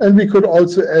 And we could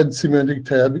also add semantic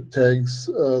tags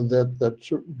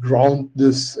that ground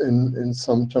this in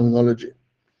some terminology.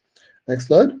 Next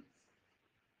slide.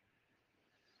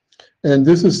 And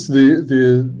this is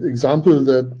the example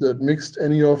that mixed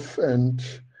AnyOf and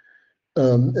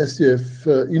Asdf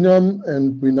enum,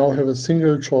 and we now have a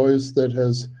single choice that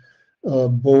has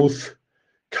both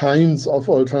kinds of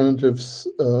alternatives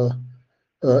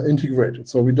integrated.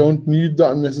 So we don't need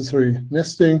the unnecessary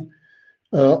nesting.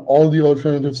 All the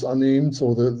alternatives are named.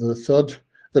 So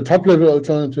the top level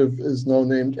alternative is now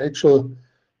named actual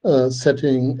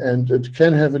setting, and it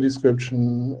can have a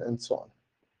description and so on.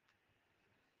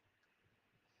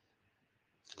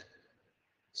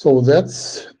 So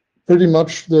that's pretty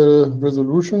much the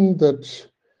resolution that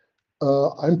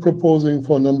I'm proposing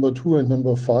for number 2 and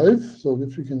number 5. So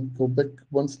if you can go back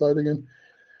one slide again.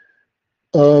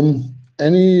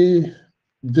 Any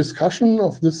discussion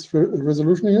of this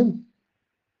resolution here?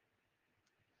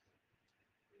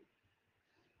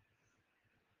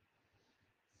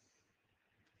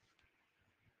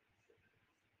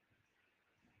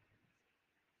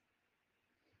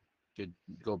 Should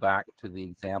go back to the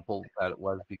example that it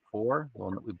was before, the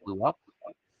one that we blew up.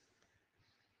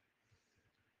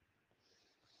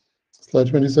 Slide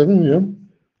 27, yeah.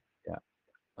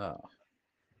 Yeah.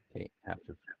 Okay, have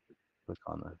to click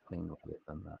on the thing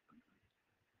within the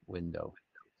window.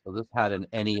 So this had an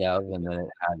any of, and then it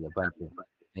had a bunch of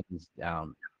things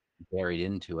down buried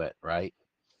into it, right?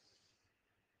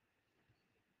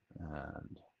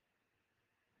 And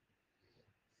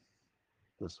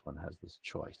this one has this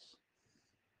choice.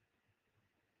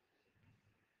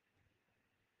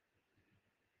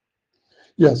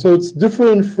 Yeah, so it's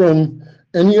different from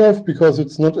AnyOf because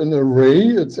it's not an array,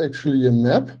 it's actually a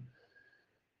map,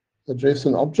 a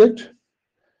JSON object.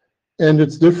 And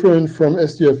it's different from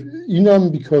Asdf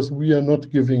enum because we are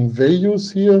not giving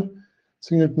values here,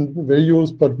 singleton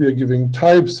values, but we are giving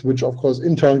types, which of course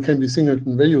in turn can be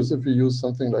singleton values if we use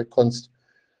something like const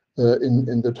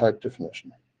in the type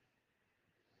definition.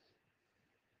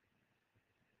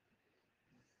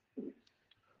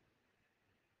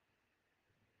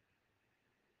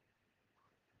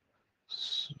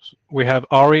 We have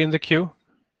Ari in the queue.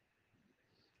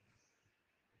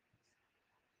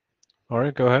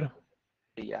 Ari, go ahead.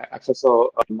 Yeah, I saw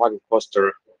Michael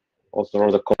Foster also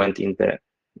wrote a comment in the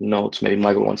notes. Maybe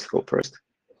Michael wants to go first.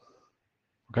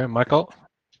 Okay, Michael.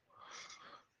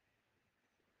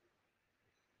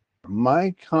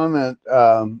 My comment,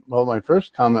 well, my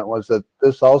first comment was that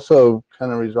this also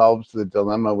kind of resolves the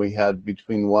dilemma we had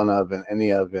between one of and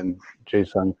any of in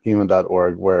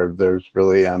JSONschema.org, where there's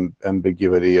really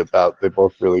ambiguity about, they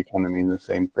both really kind of mean the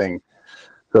same thing.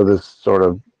 So this sort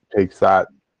of takes that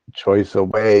choice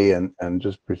away and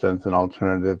just presents an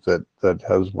alternative that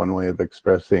has one way of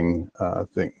expressing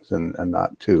things and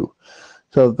not two.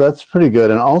 So that's pretty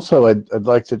good. And also I'd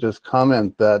like to just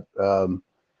comment that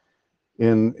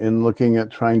in looking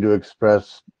at trying to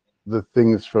express the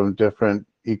things from different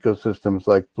ecosystems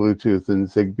like Bluetooth and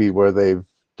Zigbee, where they've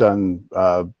done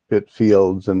bit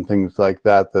fields and things like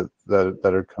that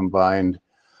are combined,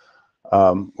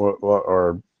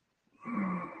 or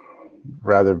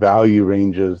rather value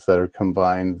ranges that are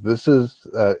combined. This is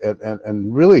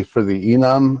and really for the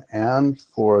enum and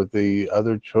for the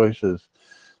other choices,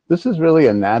 this is really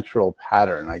a natural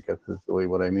pattern, I guess is really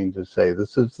what I mean to say.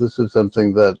 This is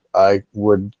something that I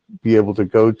would be able to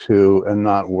go to and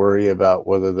not worry about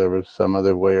whether there was some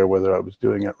other way or whether I was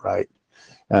doing it right.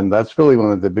 And that's really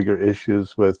one of the bigger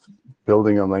issues with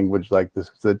building a language like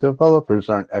this. The developers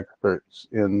aren't experts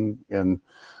in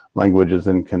languages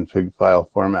and config file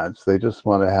formats. They just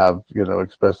want to have,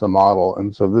 express a model.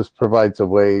 And so this provides a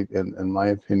way, in my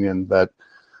opinion, that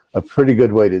a pretty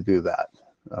good way to do that.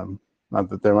 Not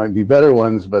that there might be better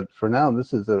ones, but for now,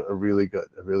 this is a really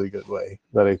good way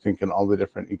that I think in all the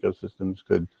different ecosystems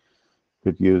could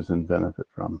could use and benefit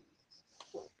from.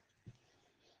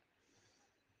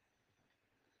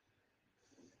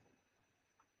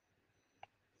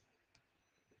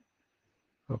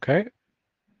 Okay.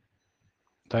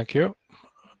 Thank you.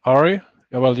 Ari,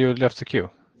 well, you left the queue.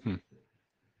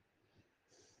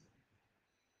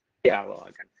 Yeah, well,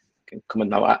 I can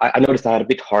comment now. I noticed I had a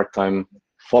bit hard time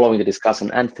following the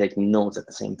discussion and taking notes at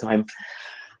the same time.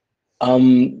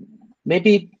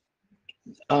 Maybe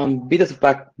bit of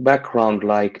background,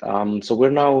 like so we're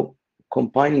now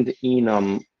combining the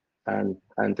enum and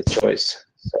the choice.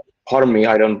 So pardon me,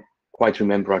 I don't quite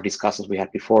remember our discussions we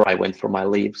had before I went for my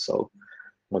leave, so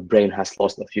my brain has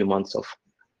lost a few months of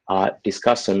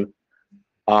discussion.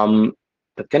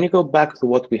 But can you go back to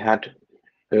what we had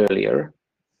earlier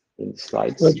in the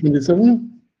slides? Slide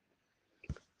 27.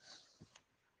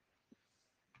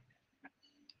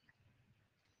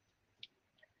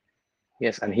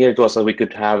 Yes, and here it was so we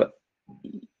could have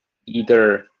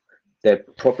either the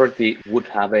property would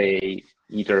have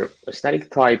either a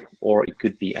static type or it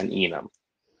could be an enum.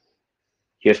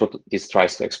 Here's what this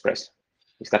tries to express.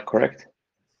 Is that correct?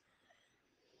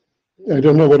 I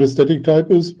don't know what a static type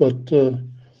is, but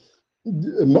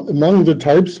among the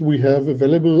types we have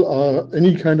available are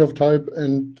any kind of type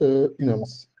and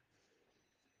enums.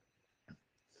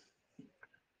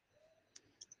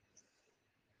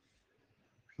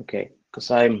 Okay, because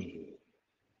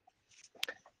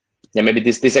maybe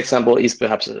this example is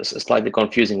perhaps slightly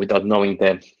confusing without knowing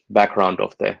the background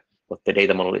of what the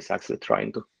data model is actually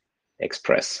trying to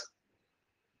express.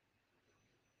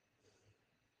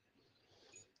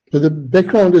 But the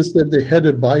background is that they had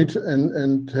a byte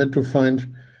and had to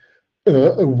find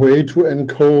a way to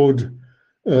encode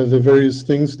the various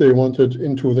things they wanted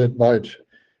into that byte.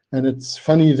 And it's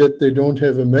funny that they don't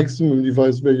have a maximum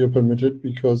device value permitted,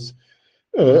 because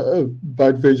a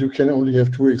byte value can only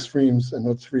have two extremes and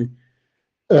not three.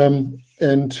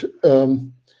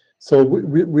 So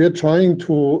we are trying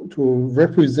to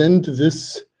represent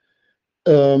this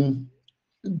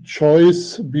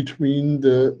choice between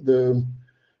the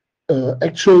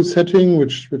actual setting,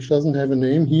 which doesn't have a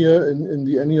name here in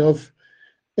the IETF,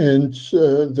 and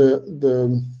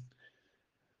the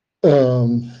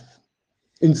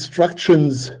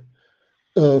instructions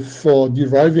for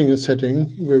deriving a setting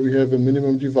where we have a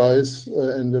minimum device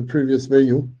and a previous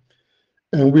value.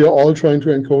 And we are all trying to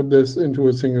encode this into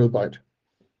a single byte.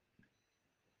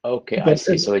 Okay, I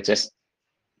see. So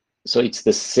it's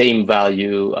the same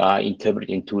value interpreted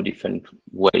in two different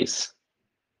ways,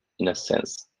 in a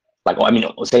sense. Like, I mean,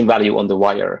 same value on the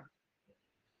wire.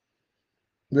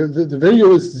 The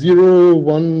value is 0,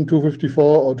 1, 254,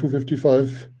 or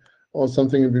 255, or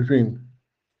something in between.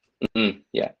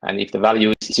 Yeah, and if the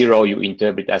value is 0, you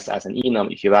interpret as an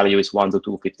enum. If your value is 1 to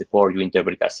 254, you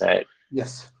interpret it as a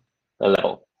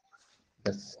level.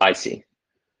 Yes. I see.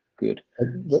 Good.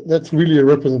 That's really a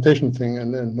representation thing,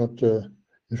 and not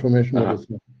information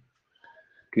medicine.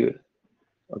 Good.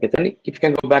 Okay, then if you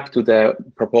can go back to the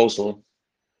proposal.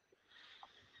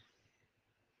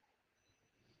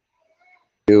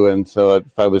 And so if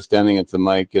I was standing at the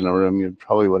mic in a room, you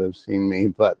probably would have seen me.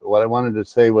 But what I wanted to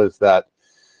say was that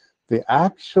the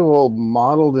actual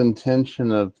modeled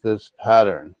intention of this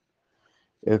pattern,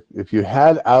 if you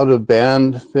had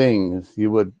out-of-band things, you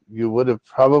would have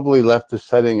probably left the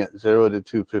setting at 0 to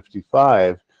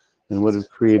 255 and would have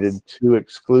created two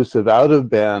exclusive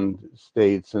out-of-band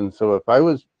states. And so if I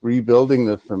was rebuilding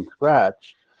this from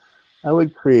scratch, I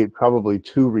would create probably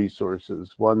two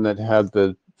resources, one that had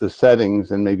the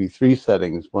settings and maybe three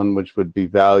settings, one which would be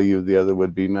value, the other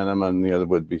would be minimum, the other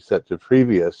would be set to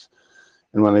previous.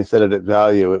 And when I set it at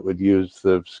value, it would use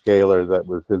the scalar that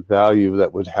was the value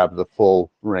that would have the full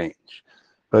range.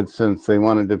 But since they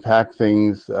wanted to pack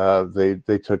things,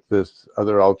 they took this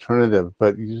other alternative.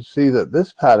 But you see that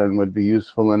this pattern would be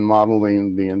useful in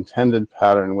modeling the intended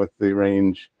pattern with the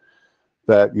range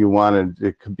that you wanted.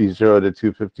 It could be 0 to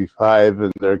 255,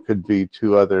 and there could be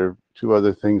two other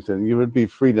things, and you would be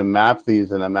free to map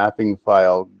these in a mapping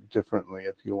file differently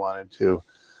if you wanted to,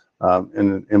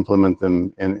 and implement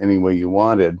them in any way you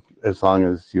wanted, as long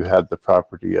as you had the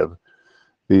property of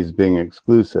these being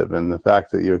exclusive. And the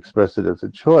fact that you express it as a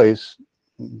choice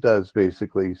does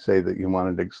basically say that you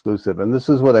want it exclusive. And this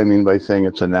is what I mean by saying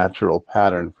it's a natural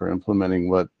pattern for implementing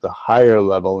what the higher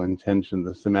level intention,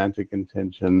 the semantic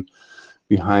intention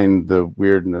behind the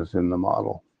weirdness in the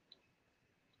model.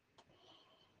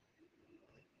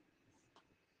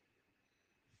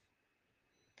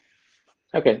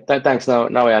 Okay, thanks. Now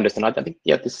I understand. I think,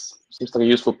 yeah, this seems like a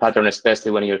useful pattern,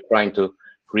 especially when you're trying to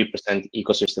represent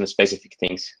ecosystem-specific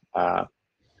things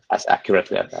as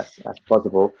accurately as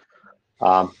possible.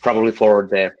 Probably for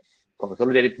the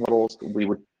consolidated models, we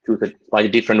would choose a slightly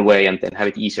different way and then have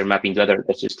it easier mapping to other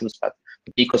systems, but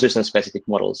ecosystem-specific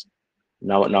models.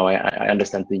 Now I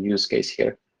understand the use case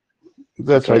here.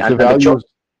 That's Okay, right. The values,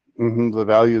 the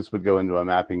values would go into a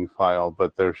mapping file,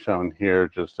 but they're shown here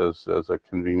just as a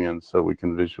convenience, so we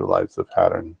can visualize the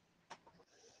pattern.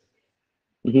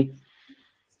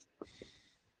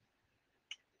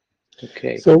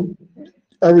 Okay. So,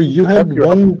 Ari, you had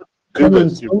one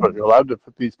comment. You're allowed to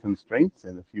put these constraints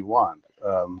in if you want,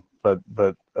 but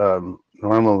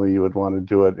normally you would want to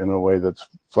do it in a way that's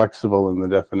flexible in the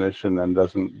definition and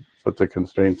doesn't put the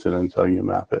constraints in until you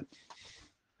map it.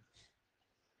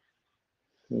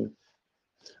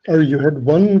 Ari, you had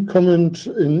one comment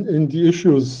in the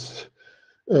issues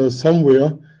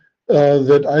somewhere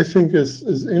that I think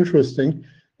is interesting.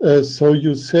 So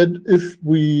you said if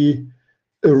we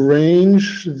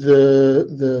arrange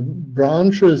the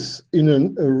branches in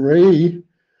an array,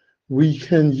 we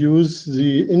can use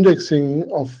the indexing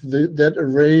of that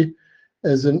array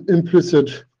as an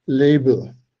implicit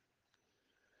label.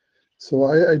 So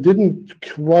I didn't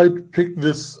quite pick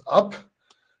this up,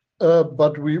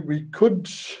 but we could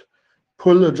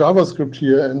pull a JavaScript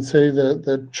here and say that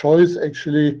that choice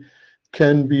actually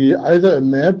can be either a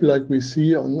map like we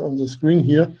see on the screen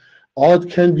here, or it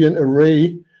can be an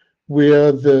array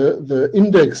where the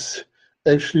index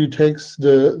actually takes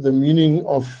the meaning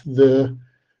of the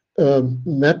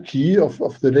map key of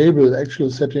the label, actual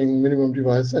setting, minimum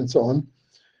device, and so on.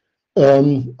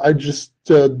 I just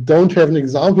don't have an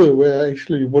example where I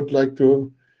actually would like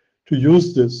to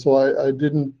use this, so I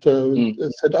didn't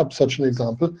set up such an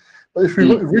example. But if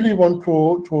we really want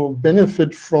to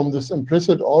benefit from this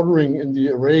implicit ordering in the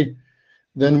array,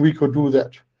 then we could do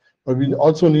that. But we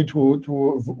also need to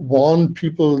warn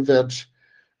people that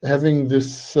having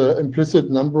this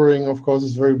implicit numbering, of course,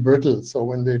 is very brittle. So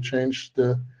when they change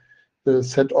the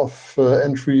set of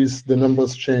entries, the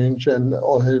numbers change and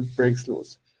all hell breaks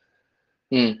loose.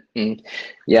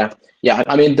 Yeah.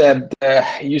 I mean,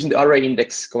 using the array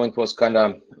index going was kind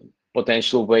of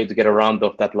potential way to get around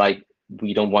of that. Like,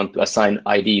 we don't want to assign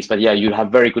IDs, but yeah, you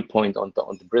have very good point on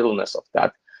the brittleness of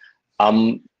that.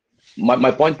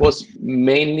 My point was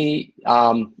mainly,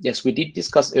 yes, we did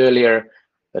discuss earlier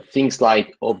that things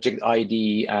like object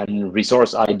ID and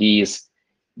resource IDs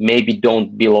maybe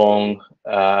don't belong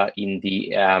in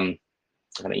the kind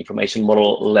of information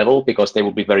model level because they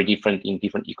will be very different in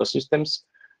different ecosystems.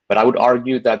 But I would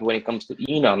argue that when it comes to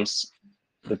enums,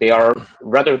 that they are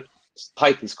rather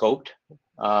tightly scoped.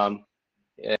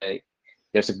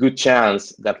 There's a good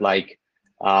chance that like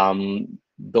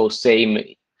those same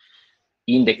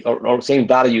index or same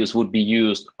values would be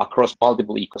used across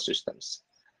multiple ecosystems.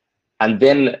 And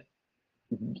then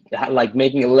like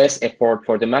making less effort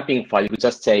for the mapping file, you could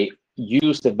just say,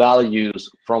 use the values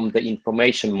from the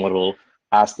information model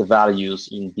as the values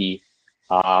in the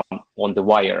on the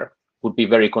wire. Would be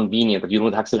very convenient, but you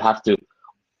don't actually have to,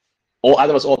 or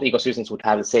otherwise all the ecosystems would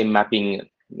have the same mapping,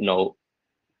 you know,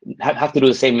 have to do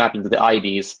the same mapping to the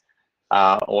IDs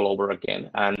all over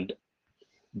again. And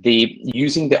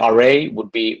using the array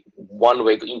would be one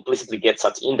way to implicitly get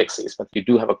such indexes, but you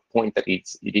do have a point that it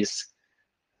is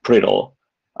brittle.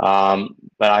 But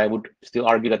I would still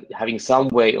argue that having some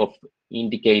way of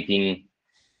indicating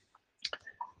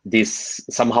this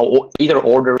somehow, either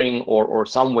ordering or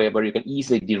some way where you can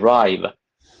easily derive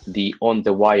the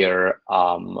on-the-wire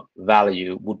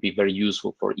value would be very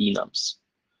useful for enums,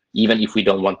 even if we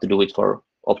don't want to do it for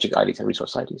object IDs and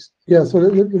resource IDs. Yeah, so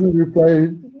let me reply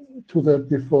to that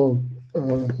before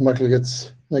Michael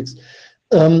gets next.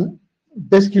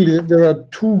 Basically, there are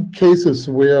two cases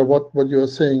where what you're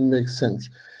saying makes sense.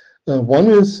 One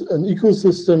is an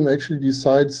ecosystem actually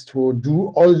decides to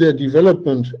do all their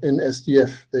development in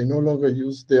Asdf. They no longer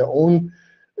use their own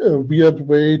weird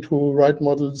way to write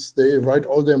models. They write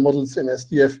all their models in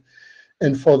Asdf.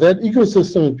 And for that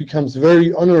ecosystem, it becomes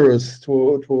very onerous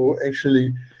to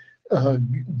actually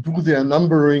do their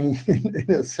numbering in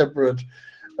a separate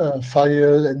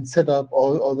file and set up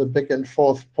all the back and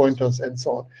forth pointers and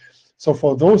so on. So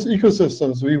for those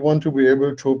ecosystems, we want to be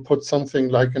able to put something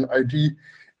like an ID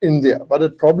in there, but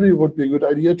it probably would be a good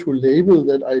idea to label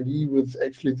that ID with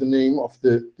actually the name of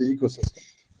the ecosystem.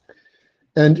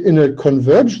 And in a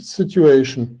converged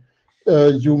situation,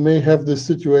 you may have this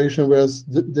situation where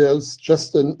there's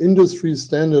just an industry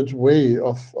standard way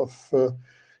of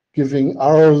giving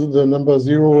R the number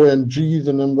 0 and G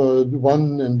the number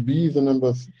 1 and B the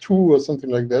number 2 or something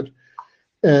like that.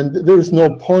 And there is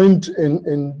no point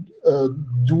in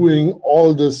doing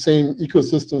all the same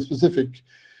ecosystem specific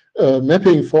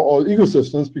mapping for all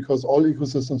ecosystems because all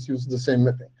ecosystems use the same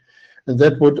mapping. And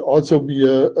that would also be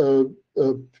a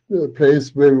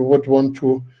place where we would want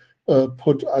to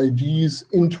put IDs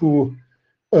into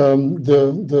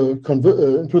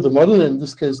into the model, in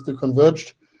this case the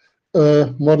converged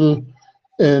model,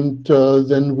 and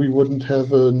then we wouldn't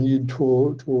have a need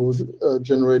to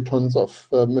generate tons of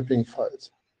mapping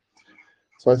files.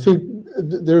 So I think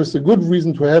there is a good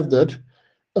reason to have that,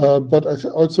 but I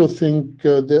also think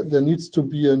there needs to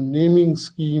be a naming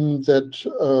scheme that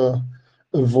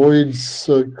avoids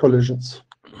collisions.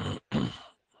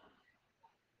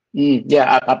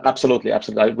 Yeah, absolutely.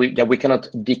 We cannot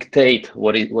dictate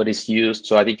what is used.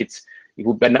 So I think it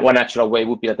would be one natural way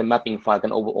would be that the mapping file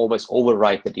can always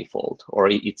overwrite the default, or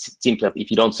it's simply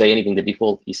if you don't say anything, the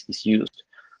default is used.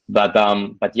 But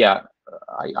yeah,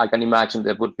 I can imagine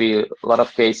there would be a lot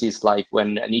of cases like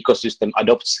when an ecosystem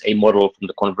adopts a model from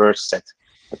the converged set.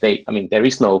 But there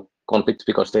is no conflict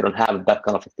because they don't have that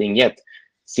kind of a thing yet.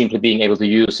 Simply being able to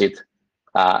use it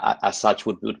as such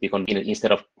would be convenient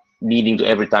instead of needing to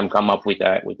every time come up with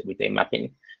a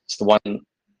mapping. Just one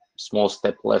small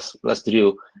step less to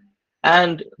do.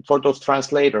 And for those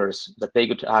translators, that they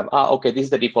could have, okay, this is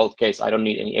the default case. I don't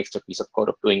need any extra piece of code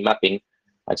of doing mapping.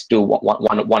 I just do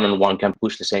one-on-one can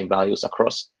push the same values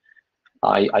across.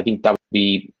 I think that would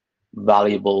be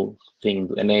valuable thing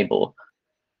to enable.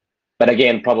 But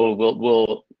again,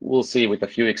 probably we'll see with a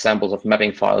few examples of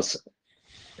mapping files,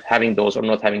 having those or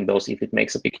not having those, if it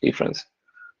makes a big difference.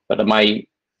 But my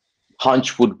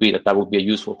hunch would be that would be a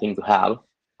useful thing to have,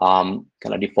 kind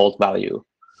of default value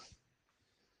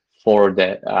for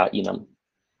the enum.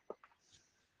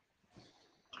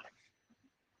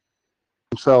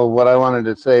 So what I wanted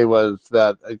to say was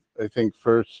that I think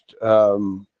first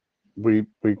we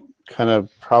kind of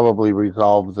probably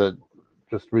resolved that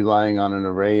just relying on an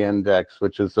array index,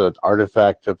 which is an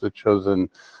artifact of the chosen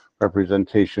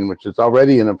representation, which is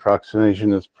already an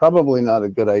approximation, is probably not a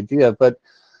good idea. But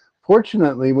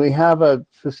fortunately, we have a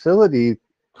facility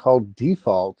called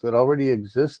default that already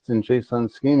exists in JSON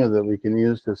schema that we can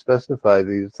use to specify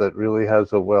these, that really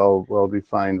has a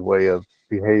well-defined way of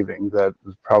behaving that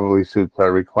probably suits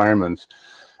our requirements,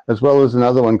 as well as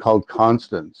another one called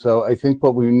constant. So I think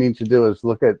what we need to do is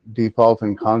look at default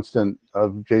and constant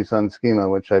of JSON schema,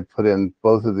 which I put in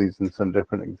both of these in some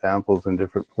different examples in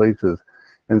different places,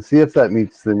 and see if that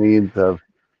meets the needs of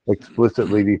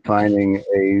explicitly defining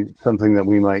something that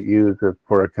we might use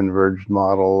for a converged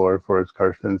model, or for, as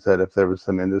Karsten said, if there was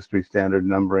some industry standard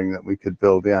numbering that we could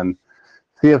build in.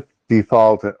 See if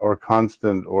default or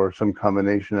constant or some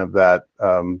combination of that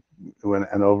when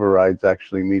an overrides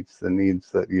actually meets the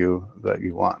needs that you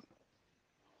want.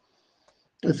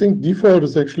 I think default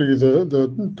is actually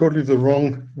totally the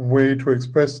wrong way to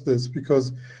express this,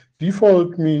 because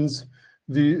default means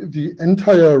the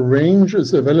entire range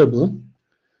is available,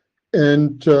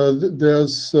 and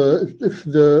there's if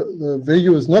the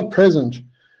value is not present,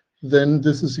 then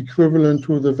this is equivalent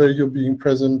to the value being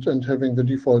present and having the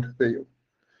default value.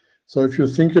 So if you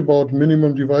think about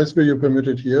minimum device value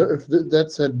permitted here, if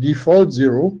that's at default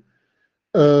 0,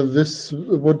 this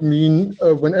would mean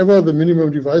whenever the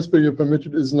minimum device value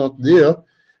permitted is not there,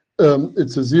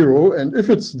 it's a 0, and if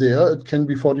it's there, it can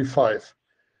be 45.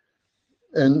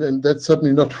 And that's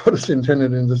certainly not what is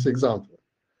intended in this example.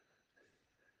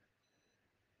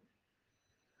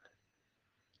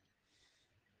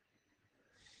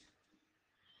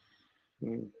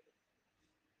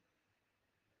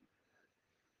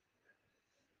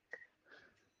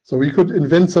 So we could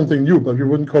invent something new, but we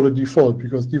wouldn't call it default,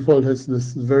 because default has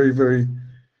this very, very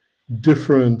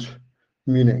different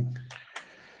meaning.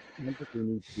 I think we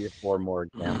need 3 or 4 more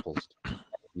examples to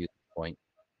use the point.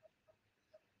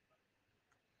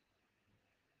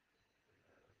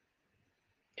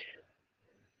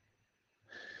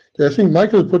 I think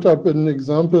Michael put up an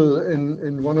example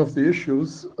in one of the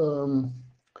issues.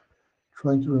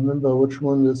 Trying to remember which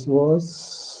one this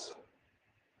was.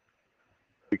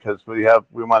 Because we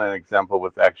want an example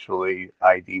with actually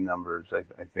ID numbers, I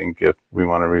think, if we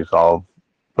want to resolve.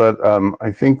 But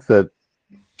I think that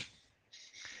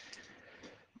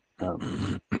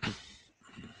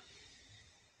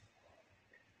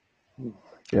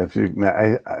yes,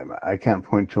 I can't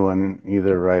point to one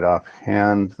either right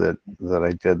offhand that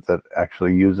I did that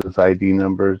actually uses ID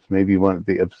numbers. Maybe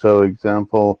the IPSO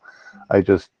example, I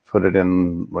just put it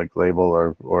in like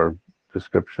label or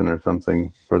description or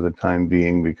something for the time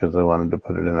being because I wanted to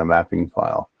put it in a mapping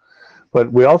file.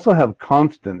 But we also have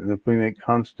constant, and if we make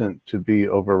constant to be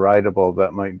overridable,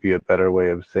 that might be a better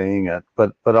way of saying it.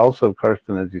 But also,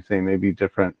 Karsten, as you say, maybe a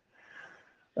different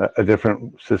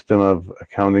system of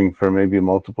accounting for maybe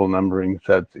multiple numbering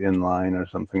sets in line or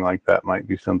something like that might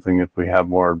be something if we have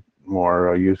more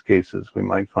more use cases, we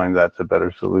might find that's a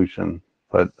better solution.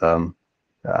 But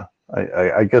yeah,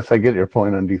 I guess I get your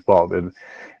point on default. It's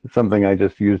something I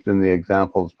just used in the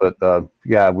examples, but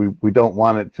yeah, we don't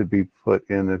want it to be put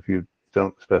in if you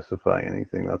don't specify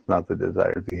anything. That's not the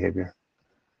desired behavior.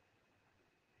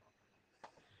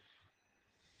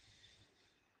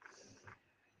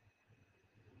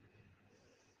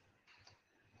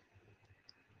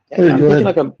 Hey, I'm go thinking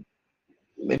ahead. like a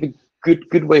maybe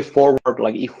good way forward.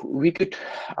 Like if we could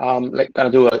like kind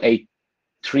of do a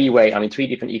three-way, I mean, three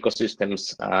different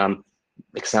ecosystems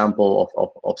example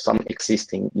of some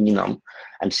existing enum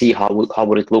and see how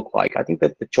would it look like. I think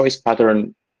that the choice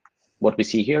pattern, what we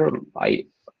see here, I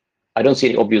don't see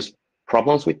any obvious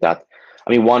problems with that.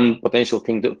 I mean, one potential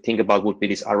thing to think about would be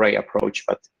this array approach,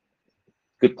 but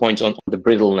good points on the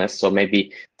brittleness. So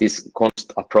maybe this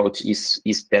const approach is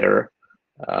better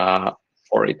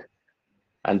for it,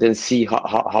 and then see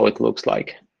how it looks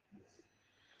like.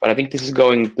 But I think this is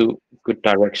going to good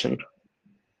direction.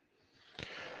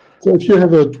 So if you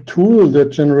have a tool that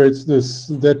generates this,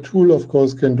 that tool, of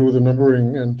course, can do the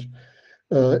numbering and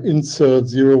insert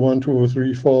 0, 1, 2,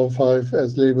 3, 4, 5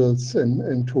 as labels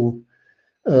into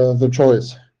the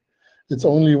choice. It's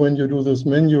only when you do this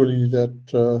manually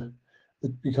that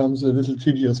it becomes a little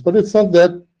tedious, but it's not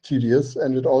that tedious,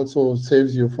 and it also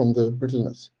saves you from the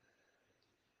brittleness.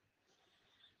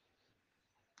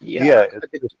 Yeah,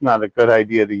 it's not a good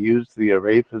idea to use the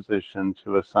array position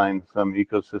to assign some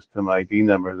ecosystem ID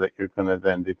number that you're going to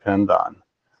then depend on.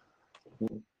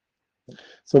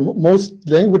 So most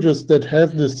languages that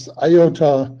have this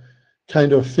IOTA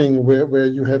kind of thing where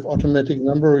you have automatic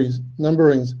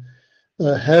numberings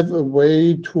have a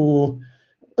way to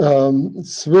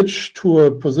switch to a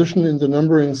position in the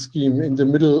numbering scheme in the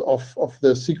middle of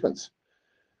the sequence,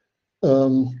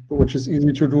 which is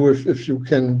easy to do if you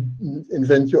can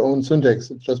invent your own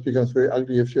syntax. It just becomes very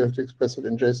ugly if you have to express it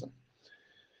in JSON.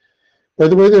 By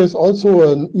the way, there's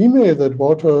also an email that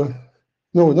Wouter,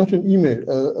 no, not an email.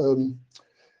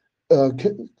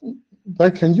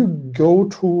 Can you go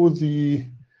to the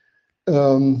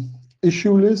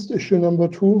issue list, issue number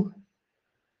 2?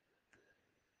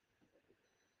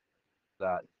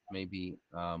 That maybe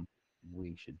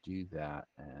we should do that,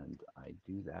 and I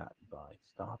do that by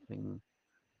stopping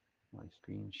my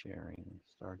screen sharing,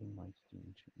 starting my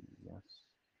screen sharing. Yes.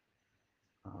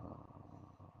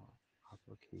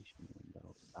 Application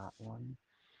window, that one.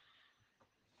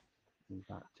 Is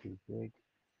that too big?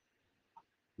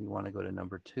 We want to go to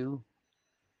number 2.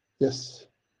 Yes.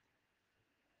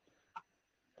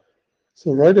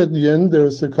 So right at the end, there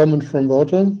is a comment from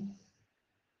Wouter.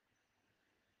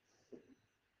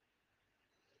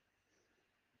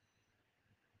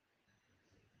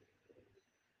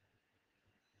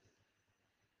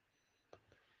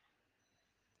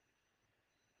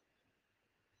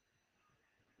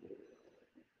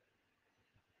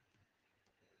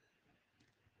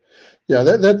 Yeah,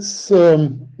 that's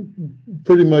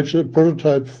pretty much a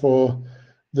prototype for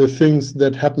the things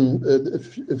that happen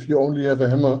if you only have a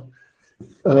hammer.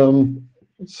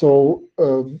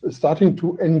 Starting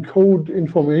to encode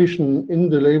information in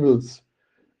the labels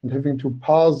and having to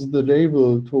parse the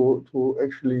label to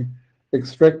actually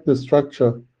extract the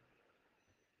structure.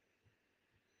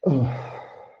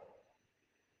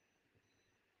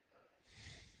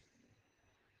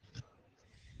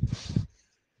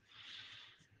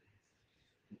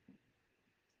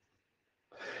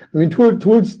 I mean,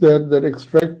 tools that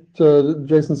extract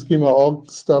JSON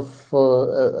schema.org stuff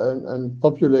and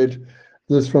populate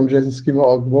this from JSON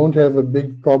schema.org won't have a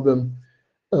big problem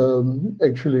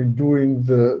actually doing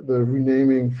the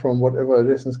renaming from whatever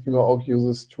JSON schema.org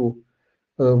uses to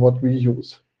what we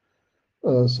use.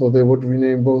 So they would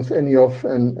rename both AnyOf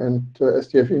and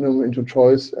Asdf enum into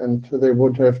choice, and they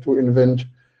would have to invent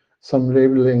some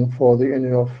labeling for the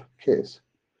AnyOf case.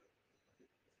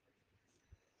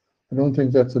 I don't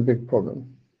think that's a big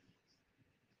problem.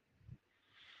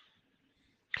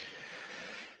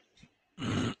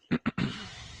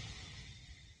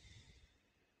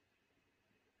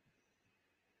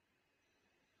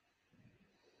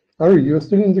 Ari, you're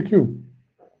still in the queue.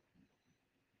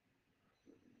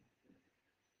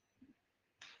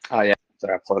 Oh yeah,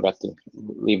 sorry, I forgot to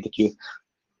leave the queue.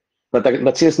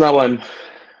 But since now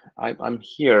I'm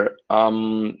here,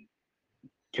 you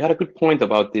had a good point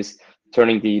about this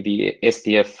turning the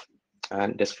SDF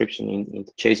and description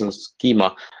into JSON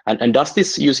schema. And does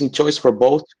this using choice for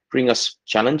both bring us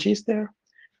challenges there?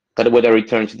 That whether it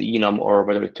turns to the enum or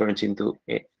whether it turns into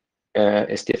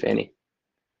SDF any?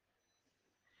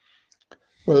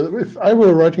 Well, if I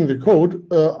were writing the code,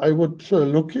 I would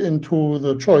look into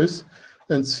the choice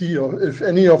and see if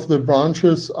any of the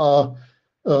branches are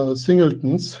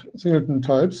singleton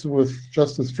types with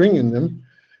just a string in them.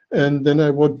 And then I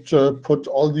would put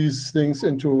all these things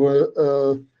into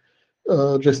a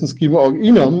JSON schema org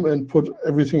enum and put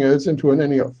everything else into an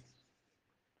any of.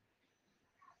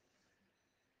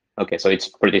 Okay, so it's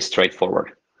pretty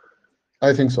straightforward.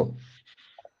 I think so.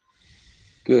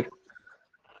 Good.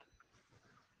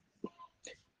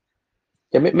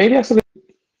 Yeah, maybe actually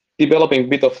developing a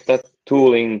bit of that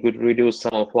tooling could reduce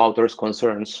some of Wouter's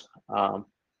concerns on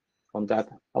that.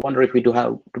 I wonder if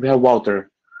do we have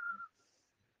Wouter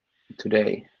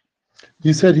today?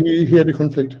 He said he had a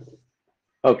conflict.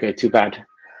 Okay, too bad.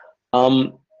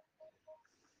 But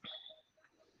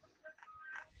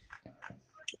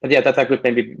yeah, that could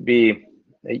maybe be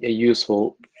a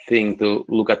useful thing to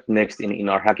look at next in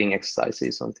our hacking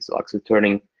exercises on this, so actually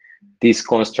turning these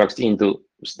constructs into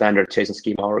standard JSON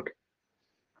schema org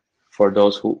for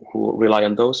those who rely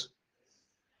on those.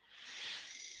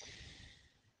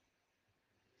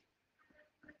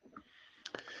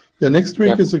 Yeah, next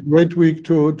week is a great week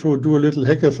to do a little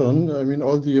hackathon. I mean,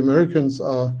 all the Americans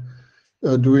are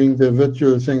doing their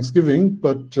virtual Thanksgiving,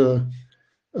 but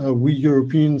we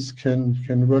Europeans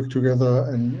can work together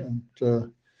and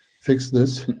fix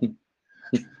this.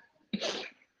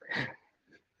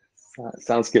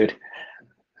 Sounds good.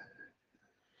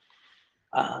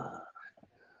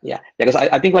 Yeah, because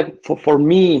I think like for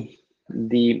me,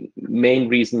 the main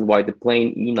reason why the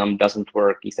plain enum doesn't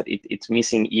work is that it's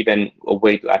missing even a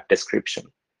way to add description.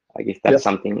 Like if that's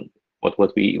something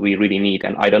what we really need,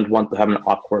 and I don't want to have an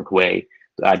awkward way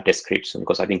to add description,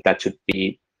 because I think that should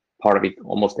be part of it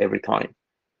almost every time.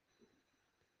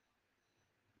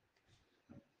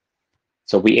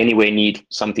 So we anyway need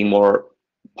something more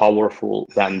powerful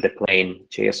than the plain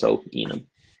JSO enum.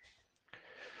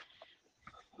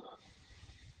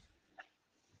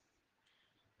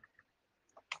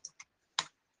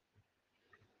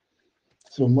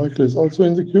 So Michael is also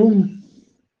in the queue.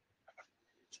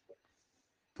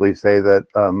 Please say that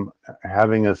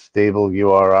having a stable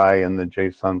URI in the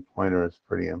JSON pointer is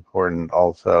pretty important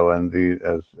also, and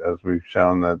as we've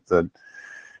shown that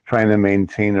trying to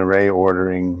maintain array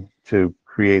ordering to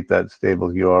create that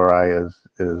stable URI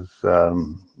is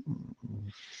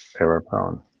error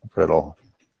prone, brittle.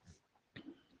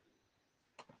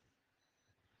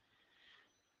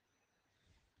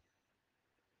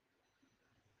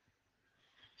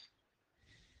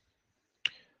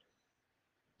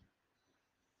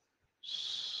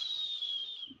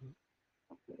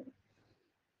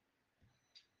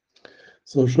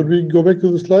 So should we go back to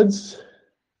the slides?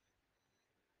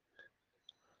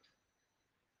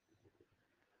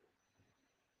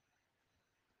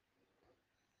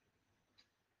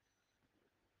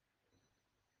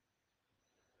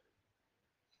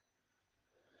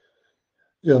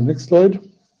 Yeah, next slide.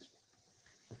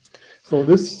 So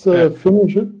this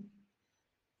finishes.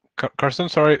 Carsten,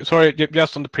 sorry,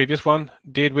 just on the previous one,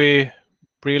 did we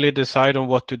really decide on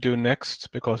what to do next?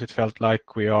 Because it felt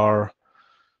like we are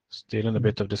still in a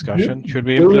bit of discussion. Should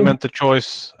we implement the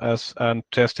choice and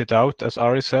test it out, as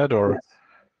Ari said, or? Yes.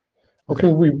 I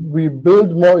think we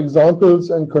build more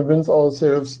examples and convince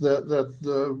ourselves that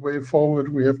the way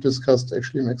forward we have discussed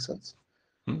actually makes sense.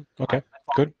 Okay,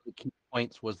 good. The key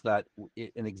points was that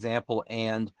an example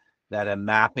and that a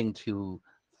mapping to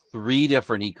 3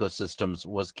 different ecosystems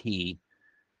was key.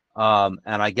 And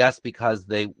I guess because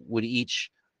they would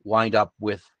each wind up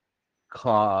with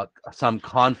some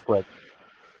conflict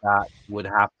that would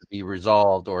have to be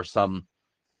resolved, or some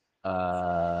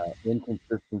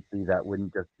inconsistency that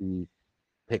wouldn't just be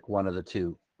pick one of the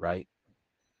two, right?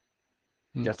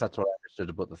 Guess that's what I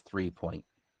understood about the 3 point.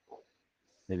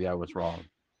 Maybe I was wrong.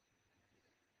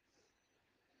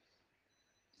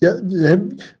 Yeah,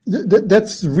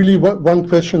 that's really one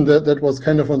question that was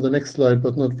kind of on the next slide,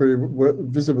 but not very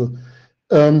visible.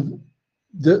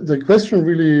 The question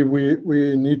really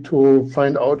we need to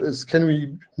find out is, can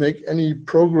we make any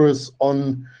progress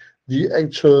on the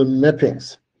actual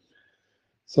mappings?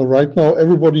 So right now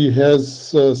everybody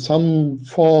has some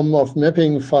form of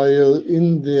mapping file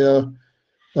in their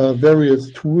various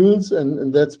tools,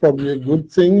 and that's probably a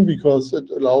good thing because it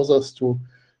allows us to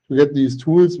get these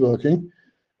tools working.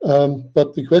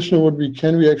 But the question would be,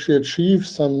 can we actually achieve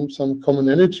some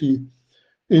commonality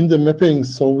in the mapping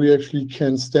so we actually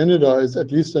can standardize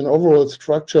at least an overall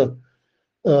structure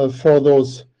for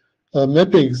those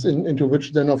mappings into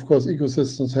which then, of course,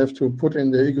 ecosystems have to put in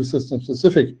their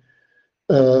ecosystem-specific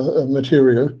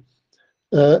material.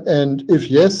 And if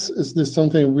yes, is this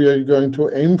something we are going to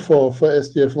aim for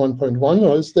SDF 1.1,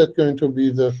 or is that going to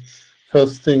be the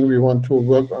first thing we want to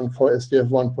work on for SDF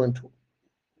 1.2?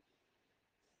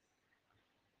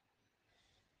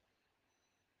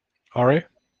 Ari,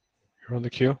 you're on the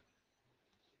queue.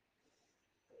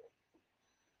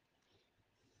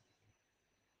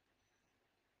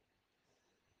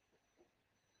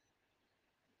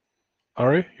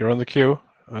 Ari, you're on the queue,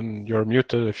 and you're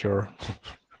muted if you're.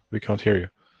 We can't hear you.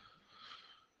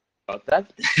 About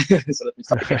that. So let me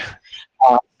start again.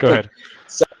 Go ahead.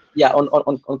 So yeah,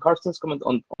 on Carsten's comment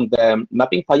on the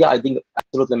mapping file, I think it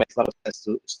absolutely makes a lot of sense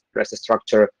to stress the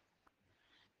structure.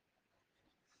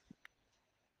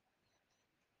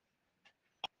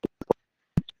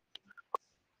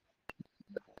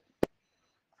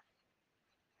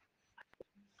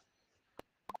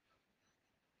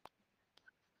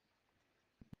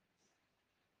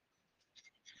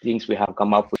 Things we have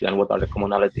come up with and what are the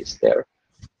commonalities there.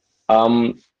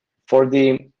 For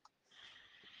these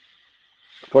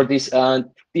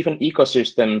different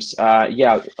ecosystems,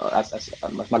 yeah, as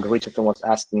Margaret was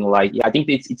asking, like, yeah, I think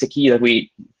it's a key that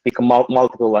we pick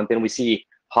multiple and then we see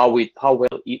how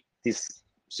well this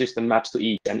system maps to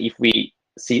each, and if we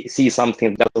see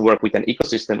something that doesn't work with an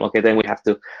ecosystem, okay, then we have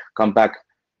to come back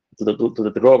to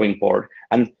the drawing board.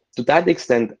 And to that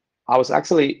extent, I was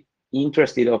actually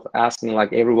interested of asking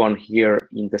like everyone here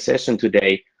in the session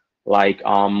today, like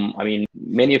I mean,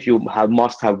 many of you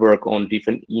must have worked on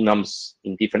different enums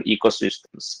in different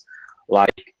ecosystems.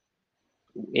 Like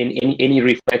any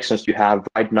reflections you have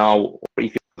right now, or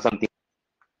if you have something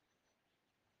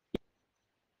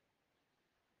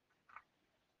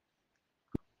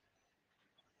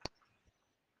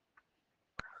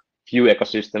few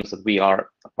ecosystems that we are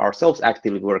ourselves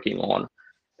actively working on.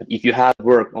 But if you have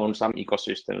worked on some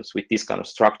ecosystems with these kind of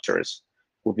structures,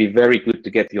 it would be very good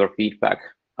to get your feedback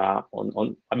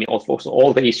on I mean, of course,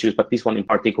 all the issues, but this one in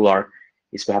particular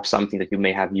is perhaps something that you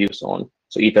may have use on.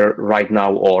 So either right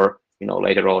now or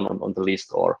later on the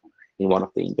list or in one of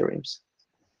the interims.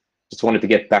 Just wanted to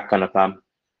get that kind of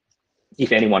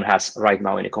if anyone has right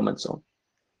now any comments on.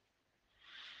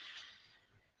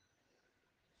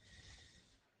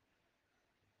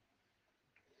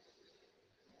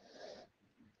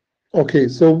 Okay,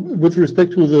 so with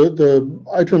respect to the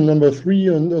item number 3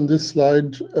 on this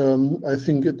slide, I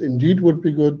think it indeed would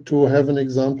be good to have an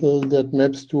example that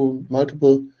maps to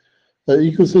multiple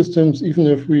ecosystems, even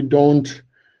if we don't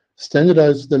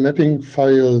standardize the mapping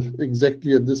file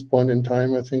exactly at this point in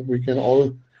time. I think we can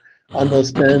all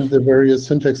understand the various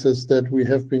syntaxes that we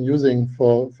have been using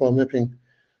for mapping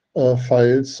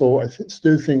files. So I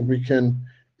still think we can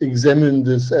examine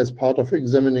this as part of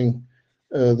examining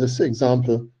this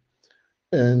example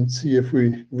and see if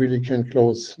we really can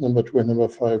close number 2 and number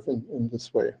 5 in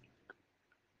this way.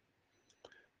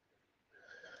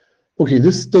 Okay,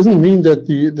 this doesn't mean that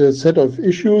the set of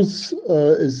issues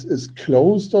is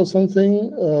closed or something.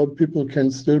 People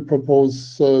can still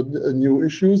propose new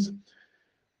issues.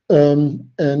 And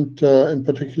in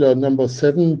particular, number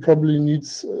 7 probably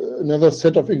needs another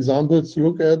set of examples to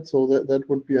look at. So that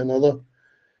would be another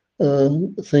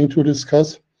thing to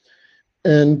discuss.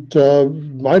 And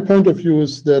my point of view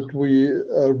is that we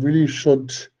really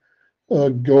should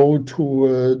go to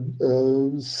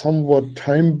a somewhat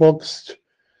time-boxed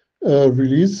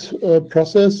release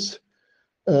process.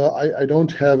 I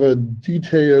don't have a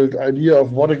detailed idea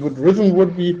of what a good rhythm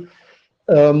would be,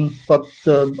 but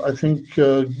I think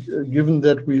given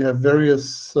that we have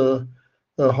various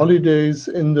holidays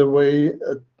in the way,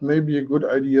 it may be a good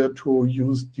idea to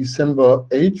use December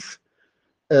 8th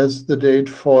as the date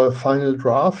for a final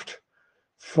draft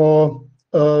for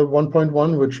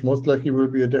 1.1, which most likely will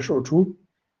be a -02.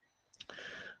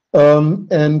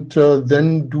 And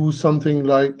then do something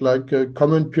like a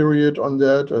comment period on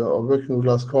that, or working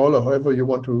last call, or however you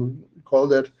want to call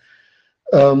that.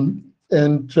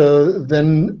 And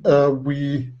then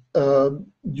we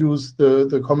use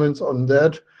the comments on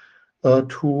that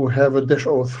to have a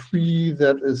 -03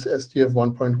 that is SDF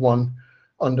 1.1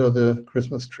 under the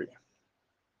Christmas tree.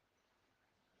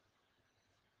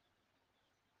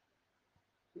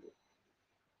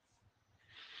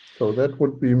 So that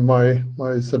would be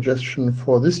my suggestion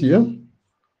for this year.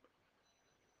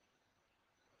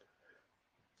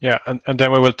 Yeah, and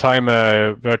then we will time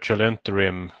a virtual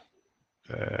interim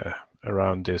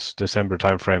around this December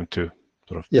timeframe to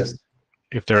sort of, yes,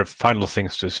 if there are final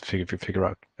things to figure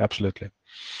out. Absolutely.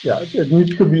 Yeah, it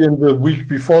needs to be in the week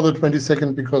before the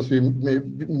 22nd because we may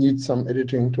need some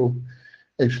editing to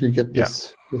actually get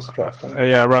this draft done.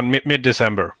 Yeah, around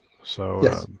mid-December. So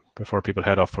yes. Before people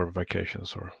head off for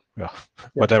vacations or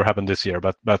whatever happened this year.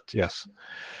 But yes.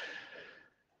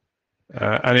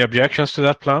 Any objections to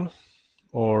that plan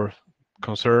or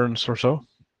concerns or so?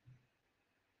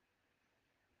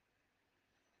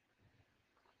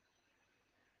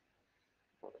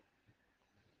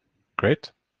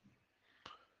 Great.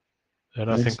 And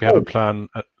I think we have a plan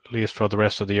at least for the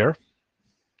rest of the year.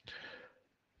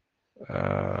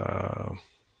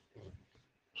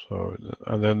 So,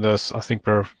 and then there's, I think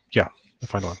the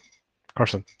final one.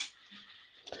 Carsten.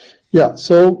 Yeah,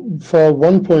 so for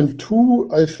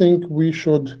 1.2, I think we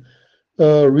should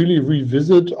really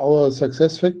revisit our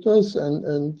success factors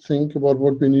and think about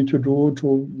what we need to do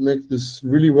to make this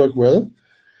really work well.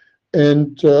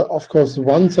 And of course,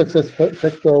 one success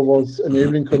factor was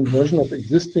enabling conversion of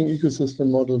existing ecosystem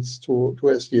models to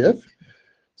Asdf.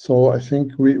 So I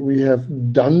think we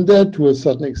have done that to a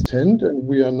certain extent, and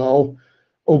we are now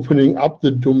opening up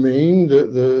the domain,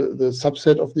 the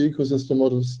subset of the ecosystem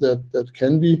models that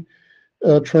can be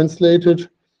translated.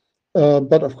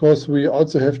 But of course, we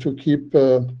also have to keep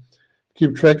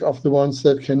track of the ones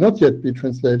that cannot yet be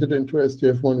translated into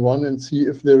SDF 1.1 and see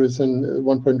if there is a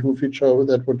 1.2 feature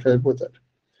that would help with that.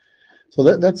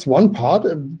 So that's one part,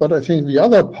 but I think the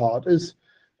other part is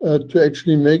to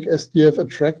actually make SDF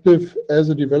attractive as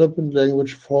a development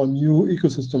language for new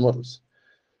ecosystem models.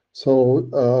 So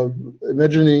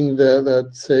imagining that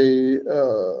say,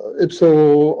 IPSO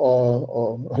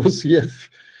or OCF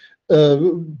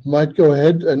might go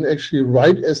ahead and actually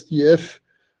write SDF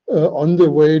on the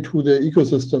way to their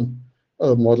ecosystem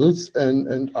models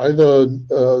and either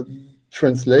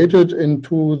translate it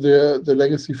into the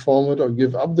legacy format or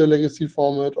give up the legacy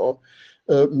format or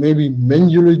maybe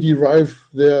manually derive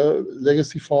their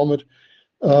legacy format.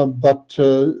 But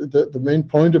the main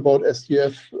point about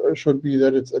SDF should be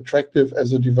that it's attractive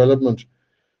as a development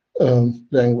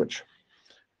language.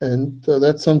 And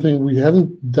that's something we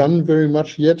haven't done very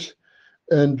much yet,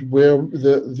 and where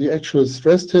the actual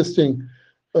stress testing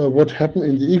would happen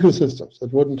in the ecosystems.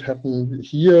 That wouldn't happen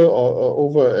here or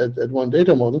over at one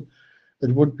data model.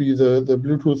 It would be the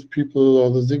Bluetooth people or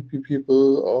the Zigbee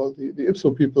people or the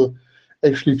IPSO people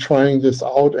actually trying this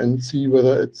out and see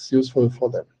whether it's useful for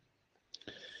them.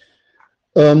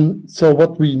 So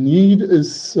what we need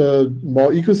is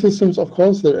more ecosystems, of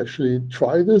course, that actually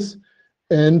try this,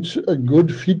 and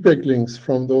good feedback links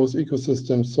from those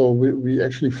ecosystems, so we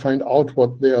actually find out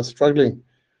what they are struggling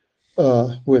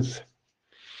with.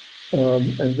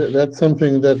 And that's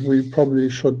something that we probably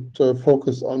should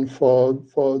focus on for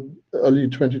early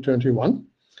 2021.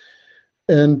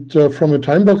 And from a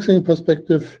time boxing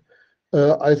perspective,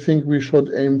 I think we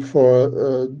should aim for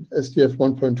SDF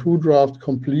 1.2 draft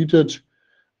completed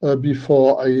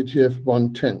before IETF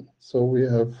 1.10. So we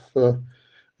have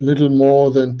little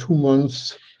more than 2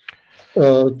 months in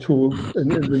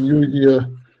the new year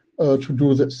to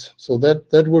do this. So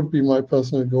that would be my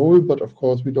personal goal, but of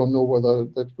course we don't know whether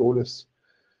that goal is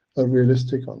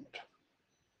realistic or not.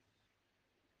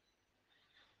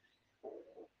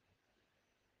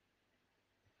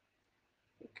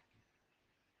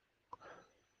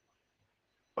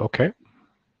 Okay.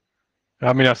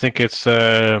 I mean, I think it's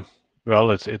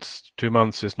well, it's 2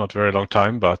 months is not a very long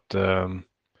time, but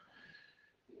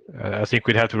I think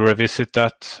we'd have to revisit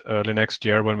that early next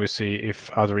year when we see if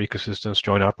other ecosystems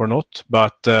join up or not.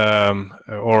 But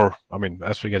or I mean,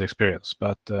 as we get experience.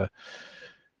 But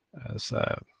as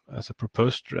a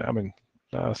proposed, I mean,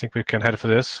 I think we can head for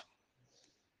this.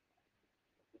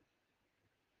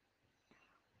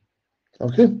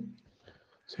 Okay.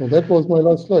 So that was my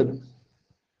last slide.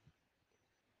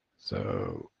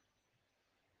 So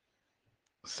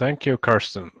thank you,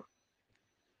 Carsten.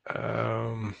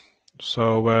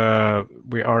 So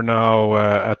we are now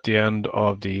at the end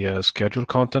of the scheduled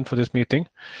content for this meeting.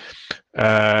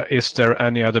 Is there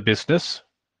any other business?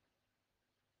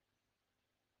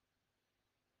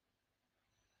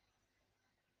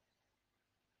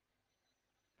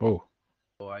 Oh.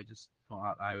 So I just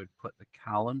thought I would put the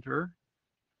calendar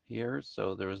here.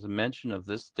 So there was a mention of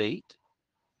this date,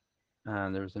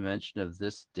 and there was a mention of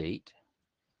this date.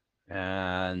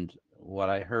 And what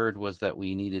I heard was that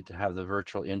we needed to have the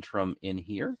virtual interim in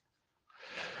here.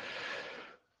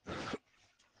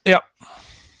 Yeah.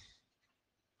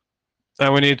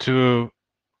 And we need to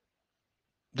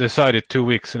decide it 2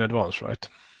 weeks in advance, right?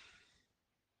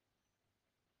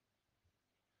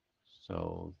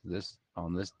 So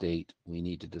on this date, we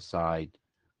need to decide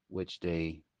which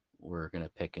day we're going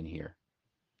to pick in here.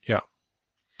 Yeah.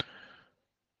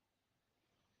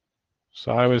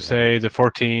 So I would say the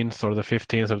 14th or the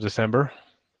 15th of December.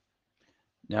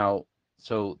 Now,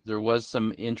 so there was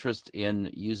some interest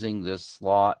in using this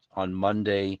slot on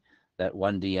Monday that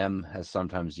 1DM has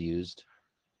sometimes used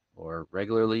or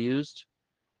regularly used.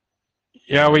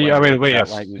 Yeah, that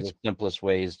yes. might be the simplest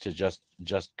ways to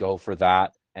just go for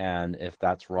that. And if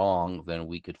that's wrong, then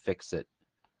we could fix it.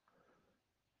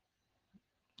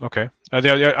 Okay.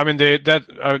 I mean,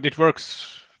 it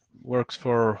works works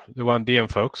for the 1DM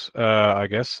folks, I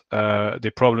guess.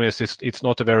 The problem is it's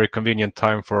not a very convenient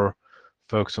time for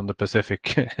folks on the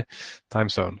Pacific time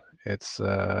zone. It's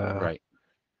Right.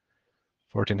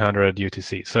 1400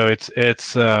 UTC, so it's 7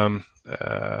 it's a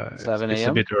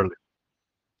a.m. bit early.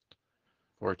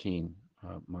 14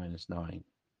 minus 9.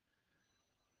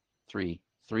 3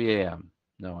 a.m.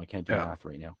 No, I can't do Yeah. math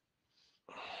right now.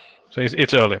 So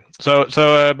it's early.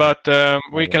 But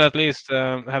we can at least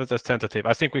have it as tentative.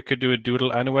 I think we could do a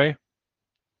doodle anyway,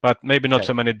 but maybe not Okay.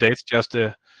 so many dates, just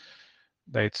the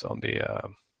dates on the.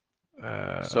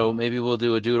 So maybe we'll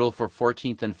do a doodle for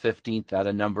 14th and 15th at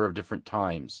a number of different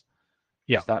times.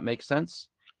 Yeah. Does that make sense?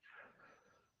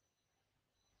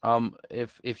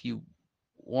 If you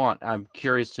want, I'm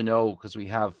curious to know, because we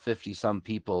have 50 some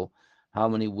people, how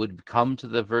many would come to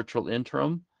the virtual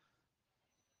interim?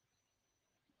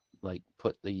 Like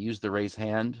use the raise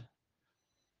hand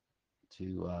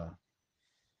to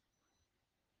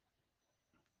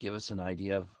give us an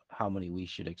idea of how many we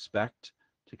should expect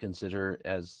to consider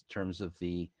as terms of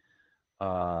we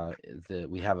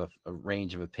have a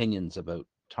range of opinions about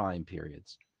time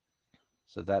periods.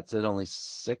 So that's it, only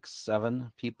 6,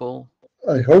 7 people.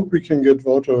 I hope we can get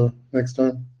Wouter next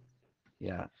time.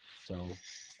 Yeah, so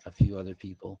a few other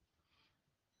people.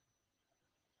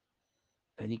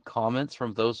 Any comments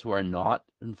from those who are not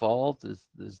involved?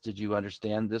 Did you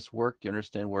understand this work? Do you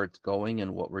understand where it's going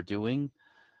and what we're doing?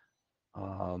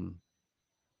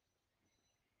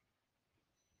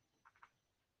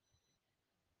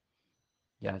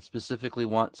 Yeah, I specifically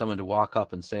want someone to walk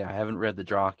up and say, I haven't read the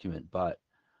document, but.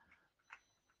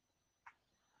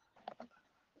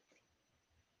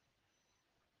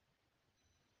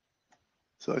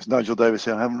 So it's Nigel Davis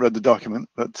here. I haven't read the document,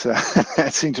 but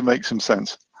it seemed to make some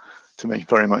sense to me,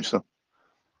 very much so.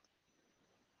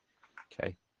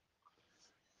 Okay.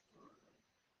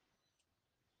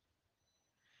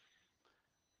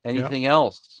 Anything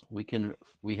else?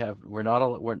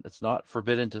 It's not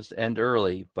forbidden to end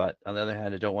early, but on the other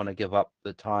hand, I don't want to give up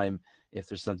the time if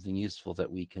there's something useful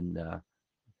that we can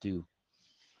do.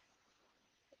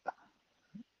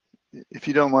 If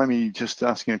you don't mind me just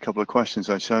asking a couple of questions,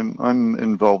 actually, I'm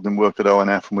involved in work at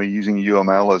ONF, and we're using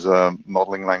UML as a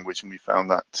modeling language, and we found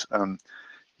that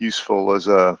useful as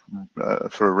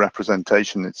for a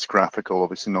representation. It's graphical,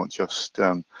 obviously not just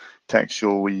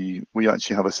textual. We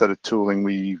actually have a set of tooling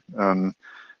we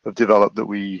have developed that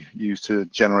we use to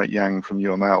generate Yang from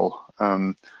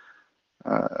UML.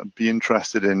 Be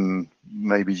interested in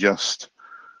maybe just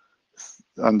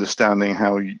understanding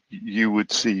how you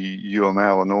would see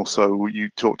UML, and also you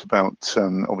talked about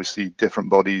obviously different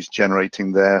bodies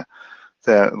generating their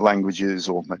languages,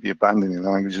 or maybe abandoning the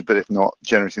languages, but if not,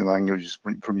 generating languages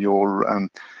from your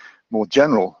more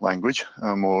general language,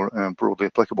 more broadly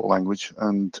applicable language.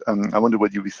 And I wonder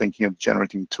whether you'd be thinking of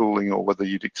generating tooling, or whether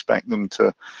you'd expect them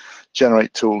to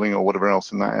generate tooling or whatever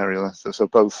else in that area. So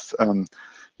both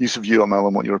use of UML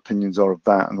and what your opinions are of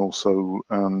that, and also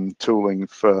tooling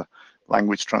for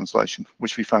language translation,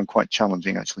 which we found quite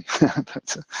challenging, actually.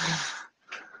 But,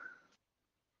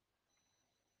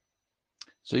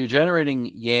 so you're generating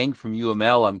Yang from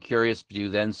UML. I'm curious, do you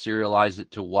then serialize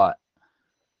it to what?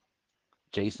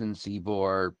 JSON,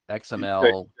 CBOR,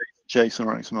 XML? JSON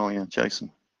or XML, yeah,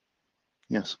 JSON.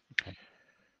 Yes. Okay.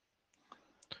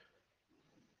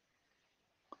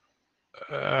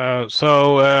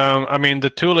 I mean, the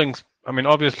tooling. I mean,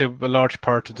 obviously, a large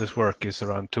part of this work is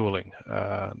around tooling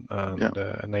and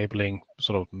enabling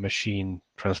sort of machine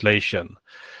translation.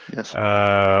 Yes.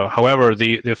 However,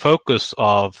 the focus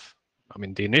of,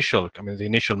 the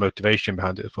initial motivation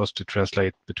behind it was to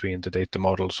translate between the data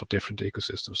models of different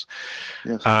ecosystems.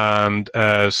 Yes. And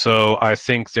so I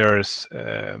think there's,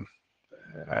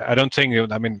 I don't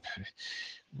think,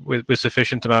 with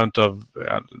sufficient amount of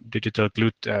digital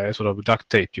glue, sort of duct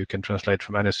tape, you can translate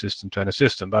from any system to any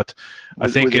system. But I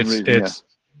think it's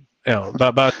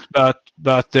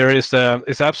but there is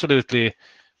it's absolutely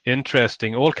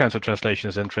interesting. All kinds of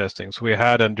translations interesting. So we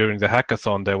had, and during the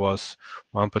hackathon, there was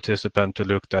one participant who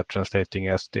looked at translating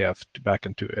Asdf back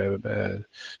into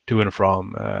to and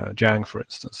from Jang, for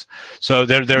instance. So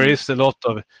there is a lot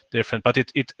of different, but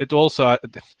it also,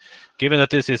 given that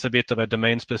this is a bit of a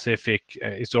domain specific,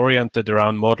 it's oriented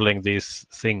around modeling these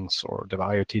things or the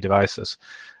IoT devices.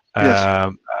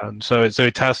 Yes. And so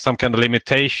it has some kind of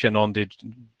limitation on the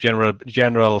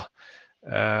general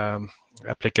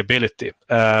applicability,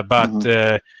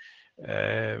 but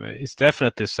it's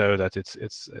definitely so that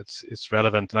it's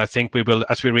relevant. And I think we will,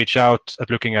 as we reach out at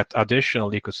looking at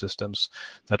additional ecosystems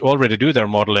that already do their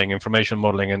modeling, information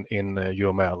modeling in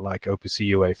UML, like OPC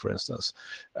UA, for instance,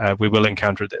 we will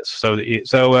encounter this. So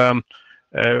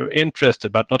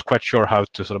interested, but not quite sure how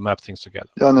to sort of map things together.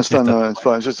 Yeah, I understand. No, it's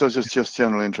fine. I was just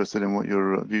generally interested in what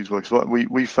your views were. So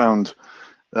we found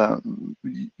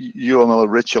UML a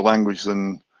richer language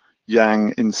than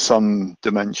Yang in some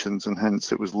dimensions, and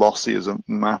hence it was lossy as a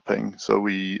mapping. So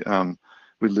we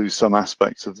lose some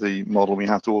aspects of the model. We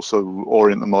have to also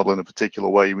orient the model in a particular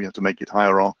way. We have to make it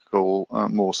hierarchical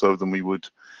more so than we would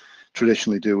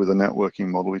traditionally do with a networking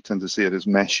model. We tend to see it as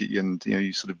meshy, and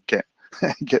you sort of get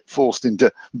forced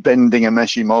into bending a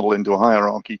meshy model into a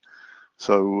hierarchy.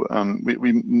 So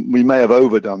we may have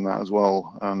overdone that as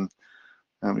well.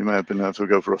 We may have been able to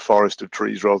go for a forest of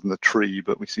trees rather than a tree,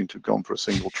 but we seem to have gone for a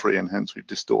single tree, and hence we've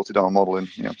distorted our model in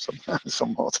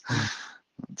somewhat.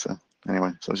 But,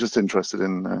 anyway, so I was just interested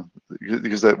in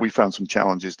because we found some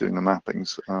challenges doing the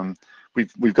mappings.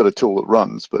 We've got a tool that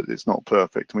runs, but it's not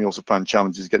perfect, and we also found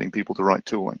challenges getting people to write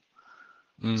tooling.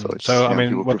 So I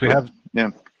mean, what we have,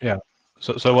 yeah.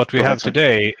 So what we have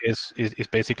today is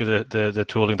basically the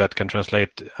tooling that can translate,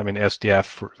 I mean,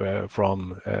 SDF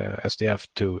from SDF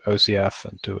to OCF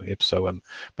and to IPSO and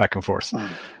back and forth.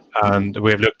 And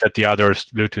we've looked at the others,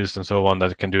 Bluetooth and so on,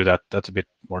 that can do that. That's a bit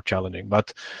more challenging.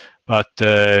 But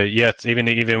yet,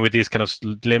 even with these kind of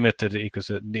limited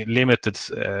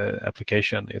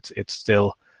application, it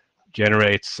still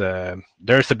generates.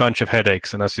 There's a bunch of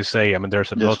headaches, and as you say, I mean,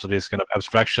 there's a lot of these kind of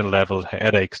abstraction level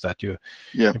headaches that you,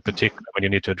 in particular, when you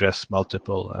need to address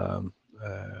multiple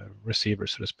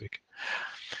receivers, so to speak.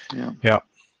 Yeah.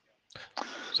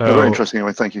 So very interesting.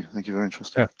 Anyway, thank you. Very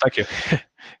interesting. Yeah, thank you,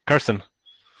 Carsten.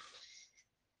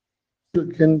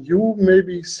 Can you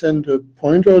maybe send a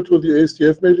pointer to the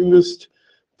ASDF mailing list,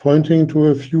 pointing to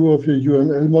a few of your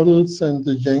UML models and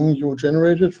the Yang you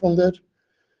generated from that?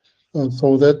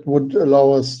 So that would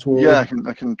allow us to. Yeah, I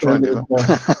can try and do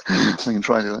that. I can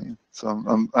try and do that. So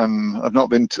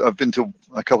I've been to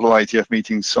a couple of IETF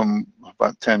meetings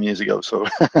about 10 years ago. So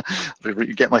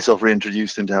get myself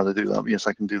reintroduced into how to do that. But yes,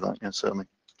 I can do that. Yeah, certainly.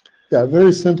 Yeah,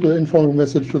 very simple informal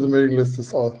message to the mailing list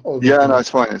is all. Yeah, no, it's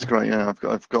fine. It's great. Yeah,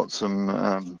 I've got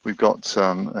some. We've got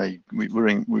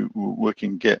we're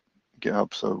working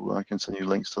GitHub, so I can send you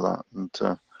links to that, and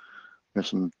we have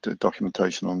some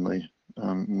documentation on the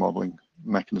modeling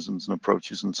mechanisms and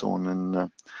approaches and so on.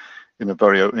 And in a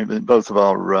very both of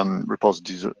our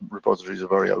repositories are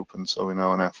very open. So in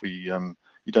ONF,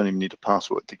 you don't even need a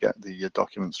password to get the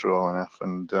documents through ONF,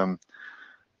 and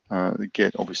the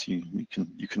Git obviously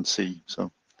you can see. So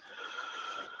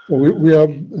we are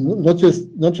not just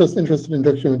interested in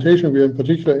documentation. We are in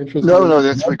particular interested. No,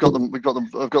 we've got them.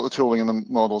 I've got the tooling and the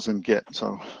models in Git.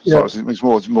 So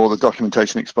it's more the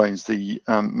documentation explains the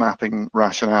mapping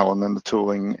rationale, and then the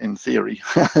tooling in theory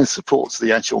supports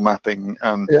the actual mapping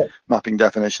mapping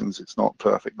definitions. It's not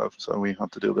perfect though, so we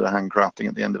have to do a bit of handcrafting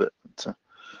at the end of it. But,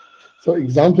 so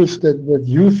examples that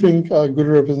you think are a good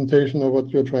representation of what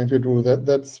you're trying to do,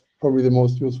 that's probably the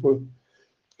most useful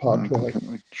part to have.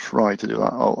 I try to do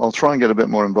that. I'll try and get a bit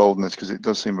more involved in this because it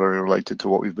does seem very related to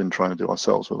what we've been trying to do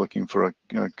ourselves. We're looking for a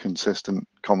consistent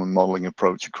common modeling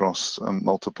approach across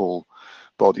multiple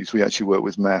bodies. We actually work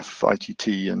with MEF,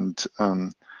 ITT,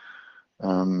 and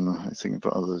I think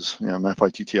about others. Yeah, MEF,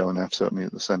 ITT, ONF certainly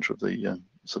at the center of the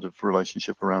sort of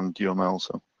relationship around UML.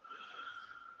 So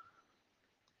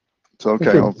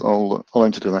okay, I'll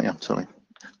aim to do that. Yeah, certainly.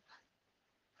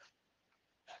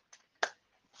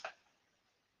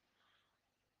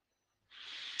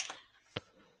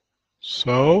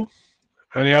 So,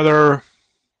 any other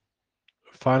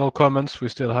final comments? We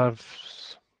still have,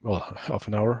 well, half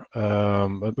an hour,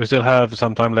 but we still have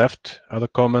some time left. Other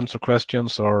comments or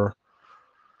questions or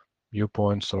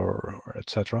viewpoints or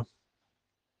etc.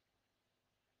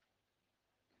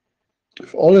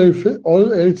 If all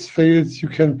else fails, you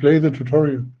can play the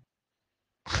tutorial.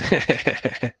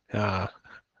 Yeah,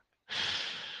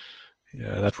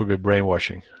 that would be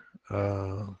brainwashing.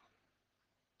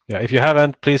 Yeah, if you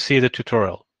haven't, please see the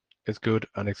tutorial. It's good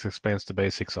and it explains the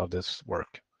basics of this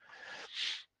work.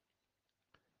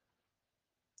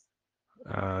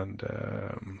 And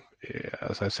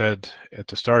as I said at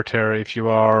the start here, if you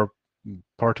are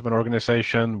part of an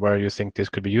organization where you think this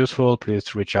could be useful,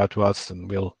 please reach out to us,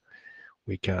 and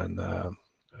we can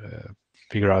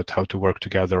figure out how to work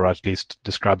together, or at least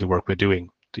describe the work we're doing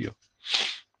to you.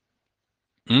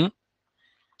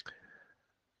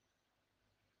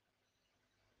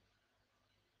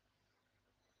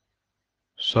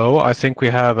 So I think we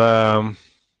have, oh,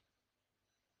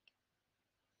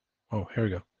 here we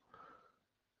go.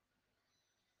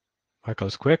 Michael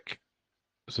is quick.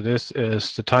 So this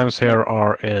is, the times here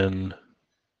are in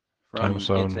time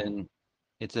zone.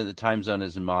 It's in the time zone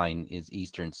as mine is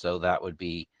Eastern, so that would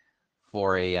be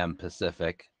 4 a.m.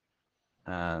 Pacific.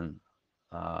 and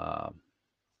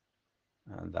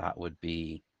that would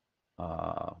be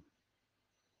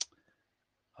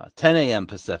 10 a.m.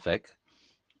 Pacific,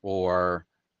 or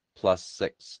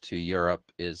 +6 to Europe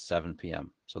is 7 p.m.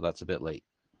 So that's a bit late.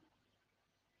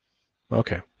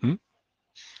 Okay.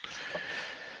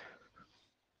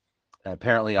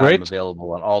 Apparently, Great. I'm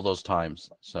available on all those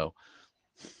times. So.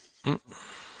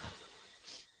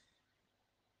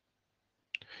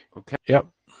 Okay. Yep.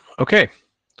 Okay.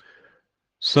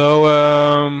 So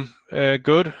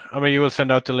good. I mean, you will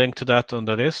send out the link to that on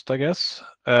the list, I guess.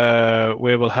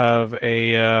 We will have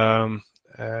a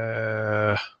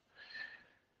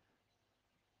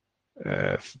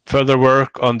further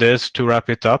work on this to wrap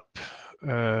it up.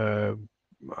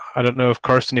 I don't know if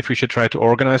Carsten, if we should try to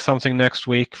organize something next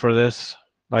week for this,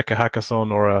 like a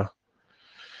hackathon or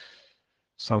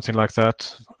something like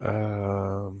that.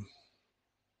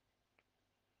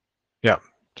 Yeah,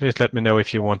 please let me know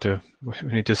if you want to. We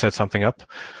need to set something up.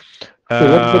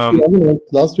 So what we organized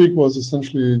last week was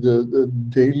essentially the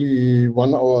daily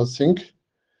 1 hour sync.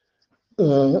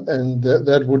 And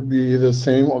that would be the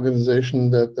same organization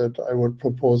that I would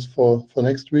propose for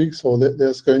next week. So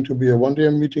there's going to be a 1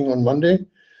 DM meeting on Monday.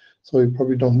 So you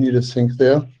probably don't need a sync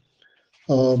there.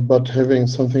 But having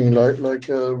something like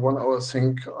a 1 hour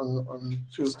sync on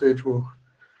Tuesday to,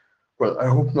 well, I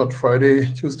hope not Friday,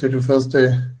 Tuesday to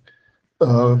Thursday,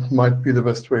 might be the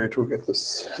best way to get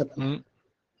this happen.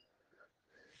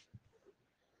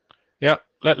 Yeah,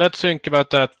 let's think about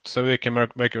that so we can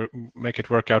make it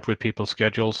work out with people's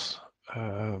schedules.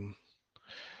 I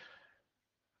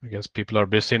guess people are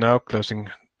busy now, closing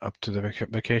up to the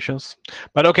vacations.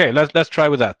 But okay, let's try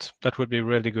with that. That would be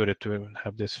really good to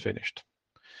have this finished.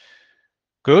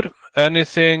 Good.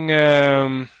 Anything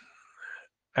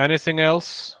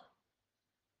else?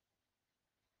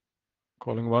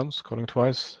 Calling once, calling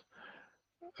twice.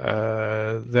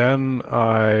 Then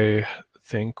I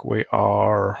think we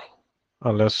are,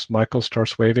 unless Michael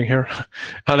starts waving here,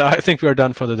 and I think we are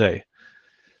done for the day.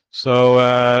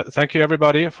 So thank you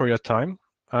everybody for your time,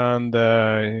 and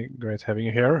great having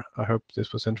you here. I hope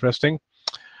this was interesting.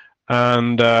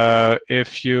 And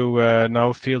if you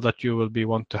now feel that you will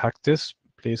want to hack this,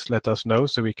 please let us know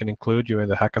so we can include you in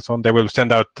the hackathon. They will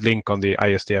send out the link on the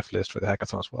ISDF list for the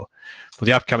hackathon as well, for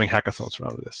the upcoming hackathons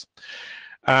around this.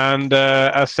 And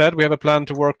as said, we have a plan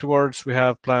to work towards. We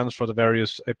have plans for the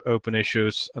various open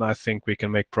issues, and I think we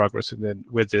can make progress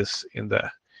with this in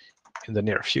the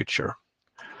near future.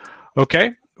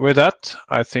 Okay, with that,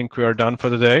 I think we are done for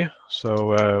the day.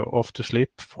 So off to sleep,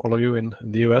 all of you in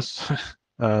the US,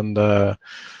 and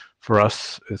for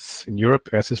us, it's in Europe.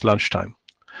 Yes, it's lunchtime.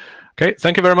 Okay,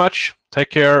 thank you very much. Take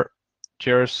care.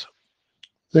 Cheers.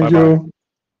 Thank Bye-bye. you.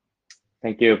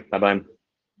 Thank you. Bye-bye.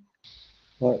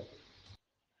 Bye.